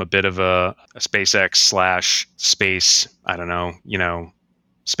about is I'm a bit of a SpaceX / space, I don't know,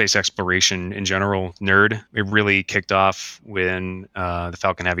 space exploration in general nerd. It really kicked off when the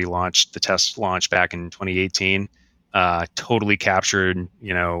Falcon Heavy launched, the test launch back in 2018. Totally captured,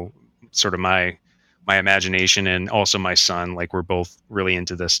 sort of my imagination, and also my son. Like, we're both really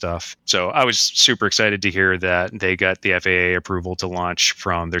into this stuff. So I was super excited to hear that they got the FAA approval to launch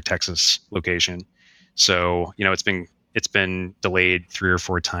from their Texas location. So, it's been delayed 3 or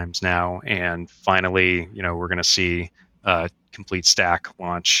 4 times now, and finally, we're going to see complete stack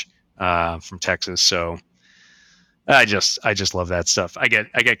launch from Texas. So I just love that stuff. I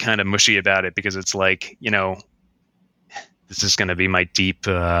get kind of mushy about it because it's like, this is going to be my deep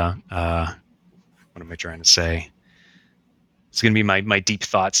what am I trying to say? It's going to be my deep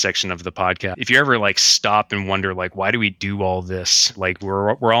thought section of the podcast. If you ever like stop and wonder, like, why do we do all this? Like,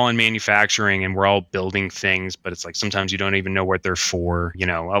 we're all in manufacturing and we're all building things, but it's like sometimes you don't even know what they're for.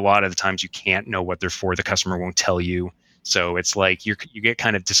 A lot of the times you can't know what they're for. The customer won't tell you. So it's like you get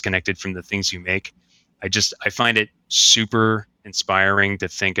kind of disconnected from the things you make. I find it super inspiring to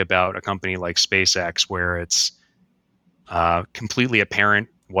think about a company like SpaceX, where it's completely apparent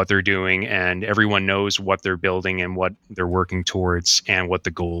what they're doing and everyone knows what they're building and what they're working towards and what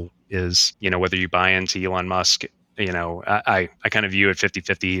the goal is. Whether you buy into Elon Musk, I kind of view it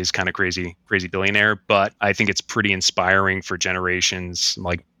 50-50 as kind of crazy billionaire, but I think it's pretty inspiring for generations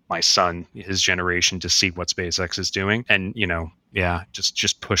like my son, his generation, to see what SpaceX is doing, and yeah,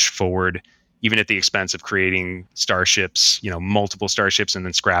 just push forward, even at the expense of creating starships, multiple starships, and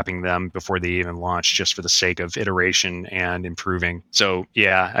then scrapping them before they even launch, just for the sake of iteration and improving. So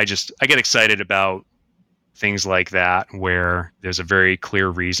yeah, I get excited about things like that, where there's a very clear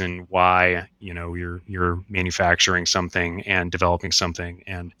reason why you're manufacturing something and developing something.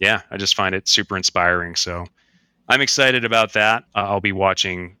 And yeah, I just find it super inspiring. So I'm excited about that. I'll be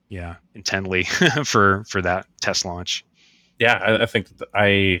watching, intently for that test launch. Yeah, I think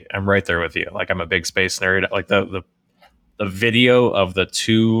I am right there with you. Like, I'm a big space nerd. Like, the video of the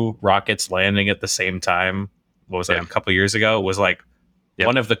two rockets landing at the same time, what was that, Yeah. a couple years ago, was like Yep.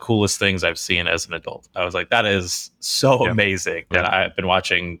 one of the coolest things I've seen as an adult. I was like, that is so Yep. amazing. Yep. And I've been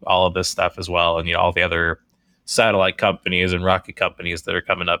watching all of this stuff as well, and all the other satellite companies and rocket companies that are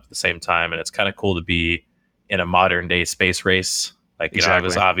coming up at the same time. And it's kind of cool to be in a modern day space race. Like, I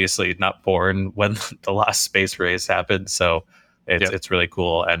was Exactly. obviously not born when the last space race happened, so Yep. it's really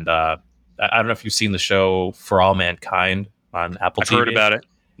cool. And I don't know if you've seen the show For All Mankind on Apple I've TV. heard about it.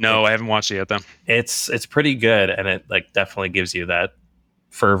 No, It- I haven't watched it yet, though. it's pretty good, and it like definitely gives you that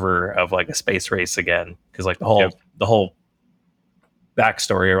fervor of like a space race again, because like Yep. the whole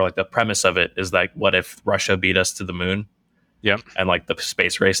backstory, or like the premise of it, is like, what if Russia beat us to the moon? Yep. And like the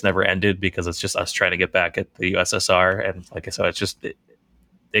space race never ended because it's just us trying to get back at the USSR. And like I said, it's just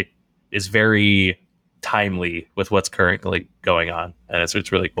it is very timely with what's currently going on, and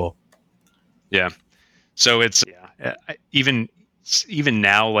it's really cool. Yeah. So it's even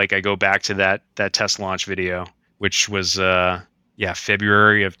now, like, I go back to that test launch video, which was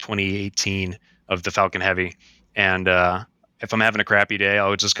February of 2018, of the Falcon Heavy, and if I'm having a crappy day,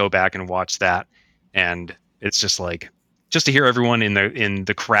 I'll just go back and watch that, and it's just like, just to hear everyone in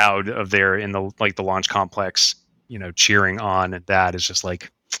the crowd of there, in the launch complex, cheering on, that is just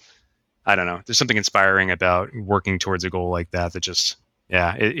like, I don't know. There's something inspiring about working towards a goal like that. That just,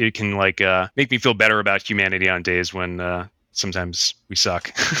 yeah, it can like make me feel better about humanity on days when sometimes we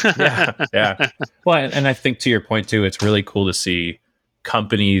suck. Yeah. Well, and I think, to your point too, it's really cool to see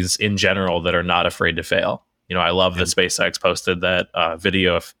companies in general that are not afraid to fail. I love that SpaceX posted that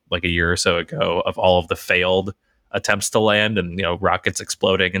video of like a year or so ago of all of the failed attempts to land, and rockets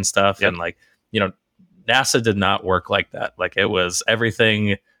exploding and stuff. Yep. And like, NASA did not work like that. Like, it was,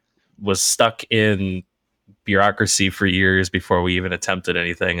 everything was stuck in bureaucracy for years before we even attempted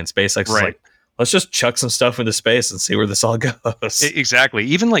anything. And SpaceX is like, let's just chuck some stuff into space and see where this all goes. Exactly.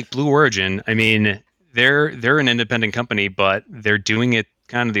 Even like Blue Origin, I mean, they're an independent company, but they're doing it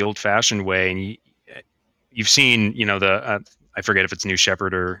kind of the old-fashioned way. And you've seen, the I forget if it's New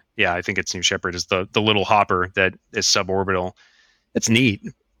Shepard, or I think it's New Shepard, is the little hopper that is suborbital. It's neat,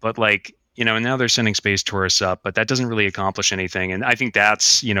 but like, and now they're sending space tourists up, but that doesn't really accomplish anything. And I think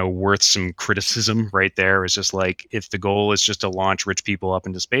that's, worth some criticism right there. Is just like, if the goal is just to launch rich people up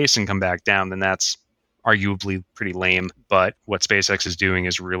into space and come back down, then that's arguably pretty lame. But what SpaceX is doing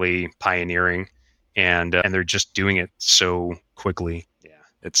is really pioneering, and they're just doing it so quickly. Yeah,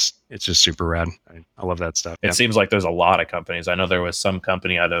 it's just super rad. I love that stuff. It seems like there's a lot of companies. I know there was some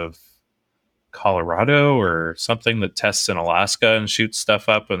company out of Colorado or something that tests in Alaska and shoots stuff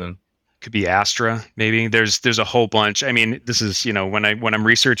up, and then could be Astra, maybe. There's a whole bunch. I mean, this is, when I'm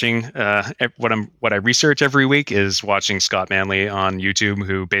researching, what I research every week is watching Scott Manley on YouTube,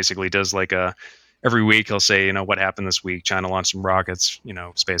 who basically does like every week he'll say, what happened this week? China launched some rockets,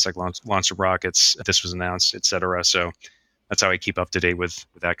 SpaceX launched some rockets, this was announced, etc. So that's how I keep up to date with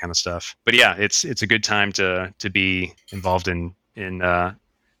that kind of stuff. But yeah, it's a good time to be involved in not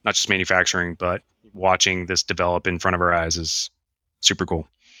just manufacturing, but watching this develop in front of our eyes is super cool.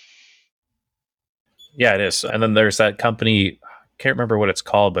 Yeah, it is. And then there's that company, I can't remember what it's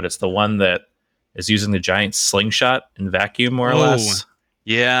called, but it's the one that is using the giant slingshot and vacuum, more or less.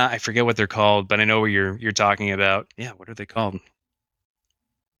 Yeah, I forget what they're called, but I know what you're talking about. Yeah, what are they called?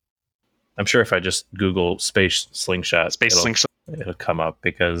 I'm sure if I just Google space slingshot, it'll come up,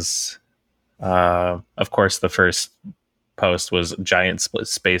 because of course the first post was giant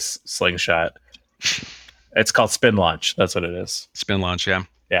space slingshot. It's called Spin Launch. That's what it is. Spin Launch, yeah.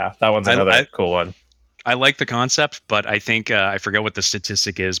 Yeah, that one's another cool one. I like the concept, but I think I forget what the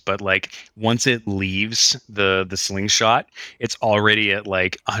statistic is, but like, once it leaves the slingshot, it's already at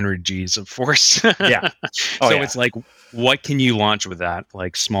like 100 G's of force. Yeah. It's like, what can you launch with that?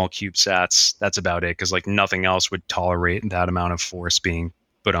 Like small CubeSats, that's about it, because like nothing else would tolerate that amount of force being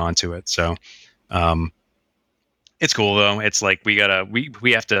put onto it. So it's cool though. It's like, we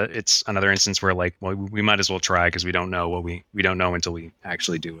have to, it's another instance where like, well, we might as well try, because we don't know what we don't know until we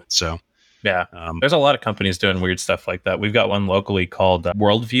actually do it. So Yeah. Um, There's a lot of companies doing weird stuff like that. We've got one locally called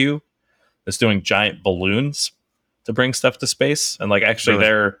Worldview that's doing giant balloons to bring stuff to space. And like, actually, really,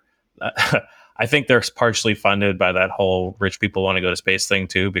 they're, I think they're partially funded by that whole rich people want to go to space thing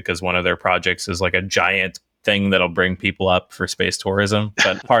too, because one of their projects is like a giant thing that'll bring people up for space tourism.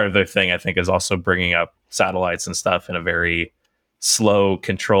 But part of their thing, I think, is also bringing up satellites and stuff in a very slow,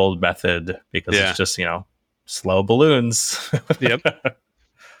 controlled method because yeah, it's just, slow balloons. yep,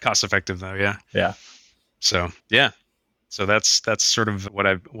 cost effective though, yeah. Yeah. So yeah, so that's sort of what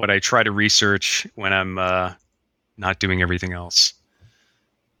I try to research when I'm not doing everything else.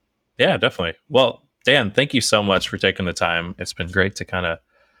 Yeah, definitely. Well, Dan, thank you so much for taking the time. It's been great to kind of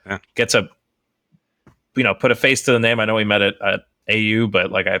Yeah. get to, put a face to the name. I know we met at AU,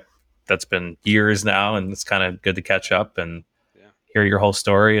 but like that's been years now, and it's kind of good to catch up and Yeah. hear your whole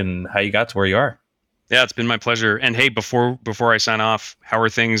story and how you got to where you are. Yeah, it's been my pleasure. And hey, before I sign off, how are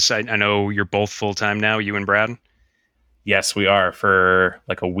things? I know you're both full time now, you and Brad. Yes, we are for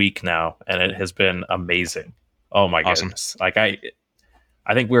like a week now, and it has been amazing. Oh my Awesome. goodness! Like I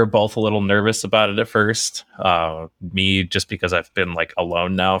think we were both a little nervous about it at first. Me, just because I've been like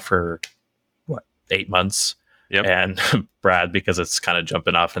alone now for what, 8 months, Yep. and Brad because it's kind of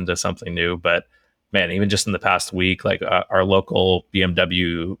jumping off into something new. But man, even just in the past week, like our local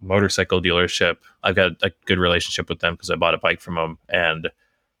BMW motorcycle dealership, I've got a good relationship with them because I bought a bike from them, and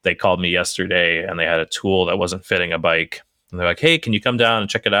they called me yesterday and they had a tool that wasn't fitting a bike, and they're like, "Hey, can you come down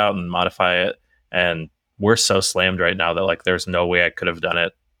and check it out and modify it?" And we're so slammed right now that like there's no way I could have done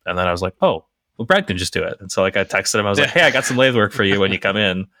it. And then I was like, "Oh, well, Brad can just do it." And so like I texted him, I was like, "Hey, I got some lathe work for you when you come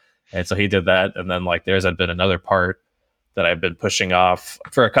in." And so he did that. And then like there's had been another part that I've been pushing off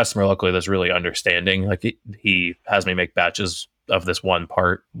for a customer locally that's really understanding. Like he has me make batches of this one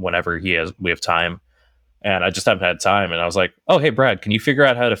part whenever we have time. And I just haven't had time. And I was like, "Oh, hey, Brad, can you figure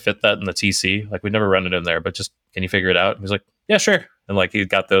out how to fit that in the TC? Like, we never run it in there, but just can you figure it out?" And he's like, "Yeah, sure." And like, he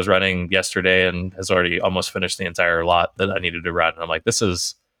got those running yesterday and has already almost finished the entire lot that I needed to run. And I'm like, this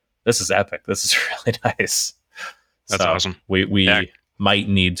is epic. This is really nice. That's So awesome. we Yeah. might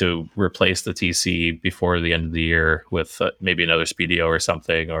need to replace the TC before the end of the year with maybe another Speedio or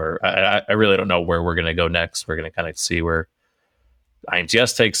something. Or I really don't know where we're going to go next. We're going to kind of see where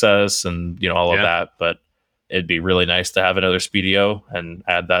IMTS takes us and all of Yeah. that. But it'd be really nice to have another Speedio and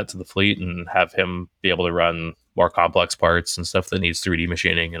add that to the fleet and have him be able to run more complex parts and stuff that needs 3D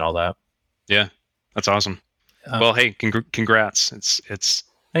machining and all that. Yeah. That's awesome. Well, hey, congrats.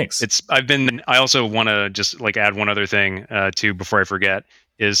 Thanks. I also want to just like add one other thing too before I forget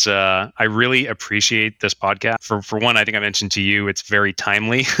is I really appreciate this podcast. For one, I think I mentioned to you it's very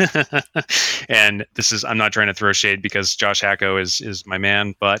timely, and I'm not trying to throw shade because Josh Hacko is my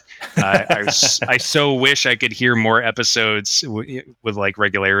man, but I so wish I could hear more episodes with like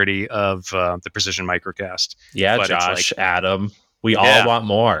regularity of the Precision Microcast. Yeah, But it's Josh, like, Adam, we all yeah, want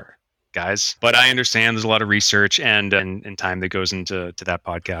more. guys. But I understand there's a lot of research and time that goes into that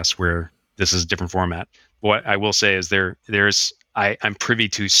podcast where this is a different format. What I will say is I'm privy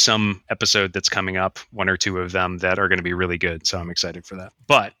to some episode that's coming up, one or two of them that are going to be really good. So I'm excited for that.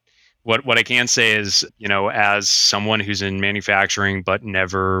 But what I can say is, as someone who's in manufacturing but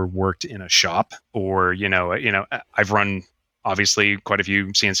never worked in a shop, or I've run obviously quite a few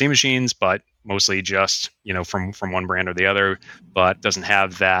CNC machines, but mostly just from one brand or the other, but doesn't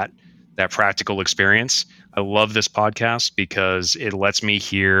have that practical experience. I love this podcast because it lets me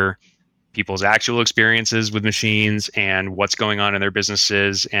hear people's actual experiences with machines and what's going on in their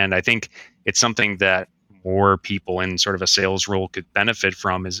businesses. And I think it's something that more people in sort of a sales role could benefit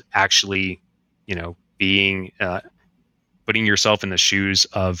from, is actually, being putting yourself in the shoes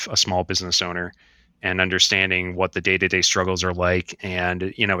of a small business owner and understanding what the day-to-day struggles are like. And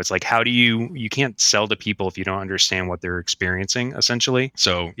it's like, how do you can't sell to people if you don't understand what they're experiencing, essentially.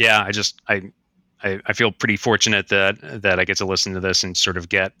 So yeah, I feel pretty fortunate that I get to listen to this and sort of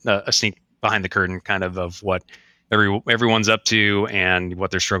get a sneak behind the curtain kind of what everyone's up to and what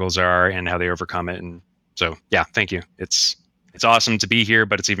their struggles are and how they overcome it. And so yeah, thank you. It's awesome to be here,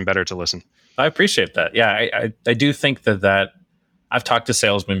 but it's even better to listen. I appreciate that. Yeah, I do think that I've talked to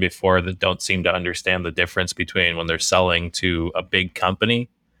salesmen before that don't seem to understand the difference between when they're selling to a big company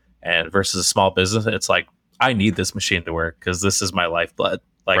and versus a small business. It's like, I need this machine to work because this is my lifeblood.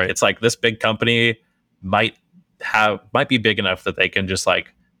 Like, Right. It's like this big company might be big enough that they can just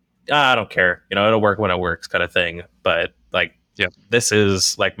like, I don't care, it'll work when it works kind of thing. But like, Yep. this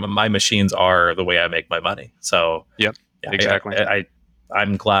is like my machines are the way I make my money. So Yep. yeah, Exactly.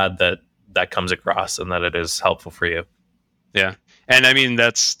 I'm glad that comes across and that it is helpful for you. Yeah. And I mean,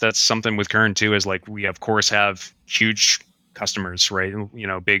 that's something with Kern too, is like, we of course have huge customers, right?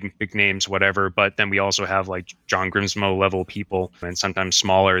 Big names, whatever. But then we also have like John Grimsmo level people, and sometimes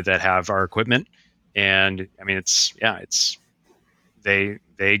smaller, that have our equipment. And I mean, it's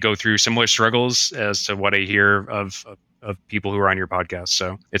they go through similar struggles as to what I hear of people who are on your podcast.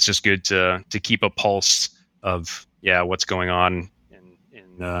 So it's just good to keep a pulse of what's going on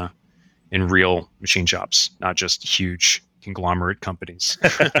in real machine shops, not just huge conglomerate companies.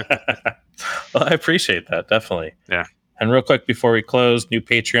 Well, I appreciate that, definitely. Yeah. And real quick before we close, new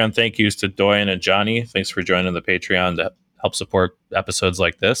Patreon thank yous to Doyen and Johnny. Thanks for joining the Patreon to help support episodes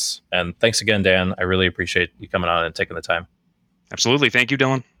like this. And thanks again, Dan. I really appreciate you coming on and taking the time. Absolutely. Thank you,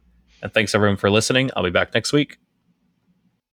 Dylan. And thanks everyone for listening. I'll be back next week.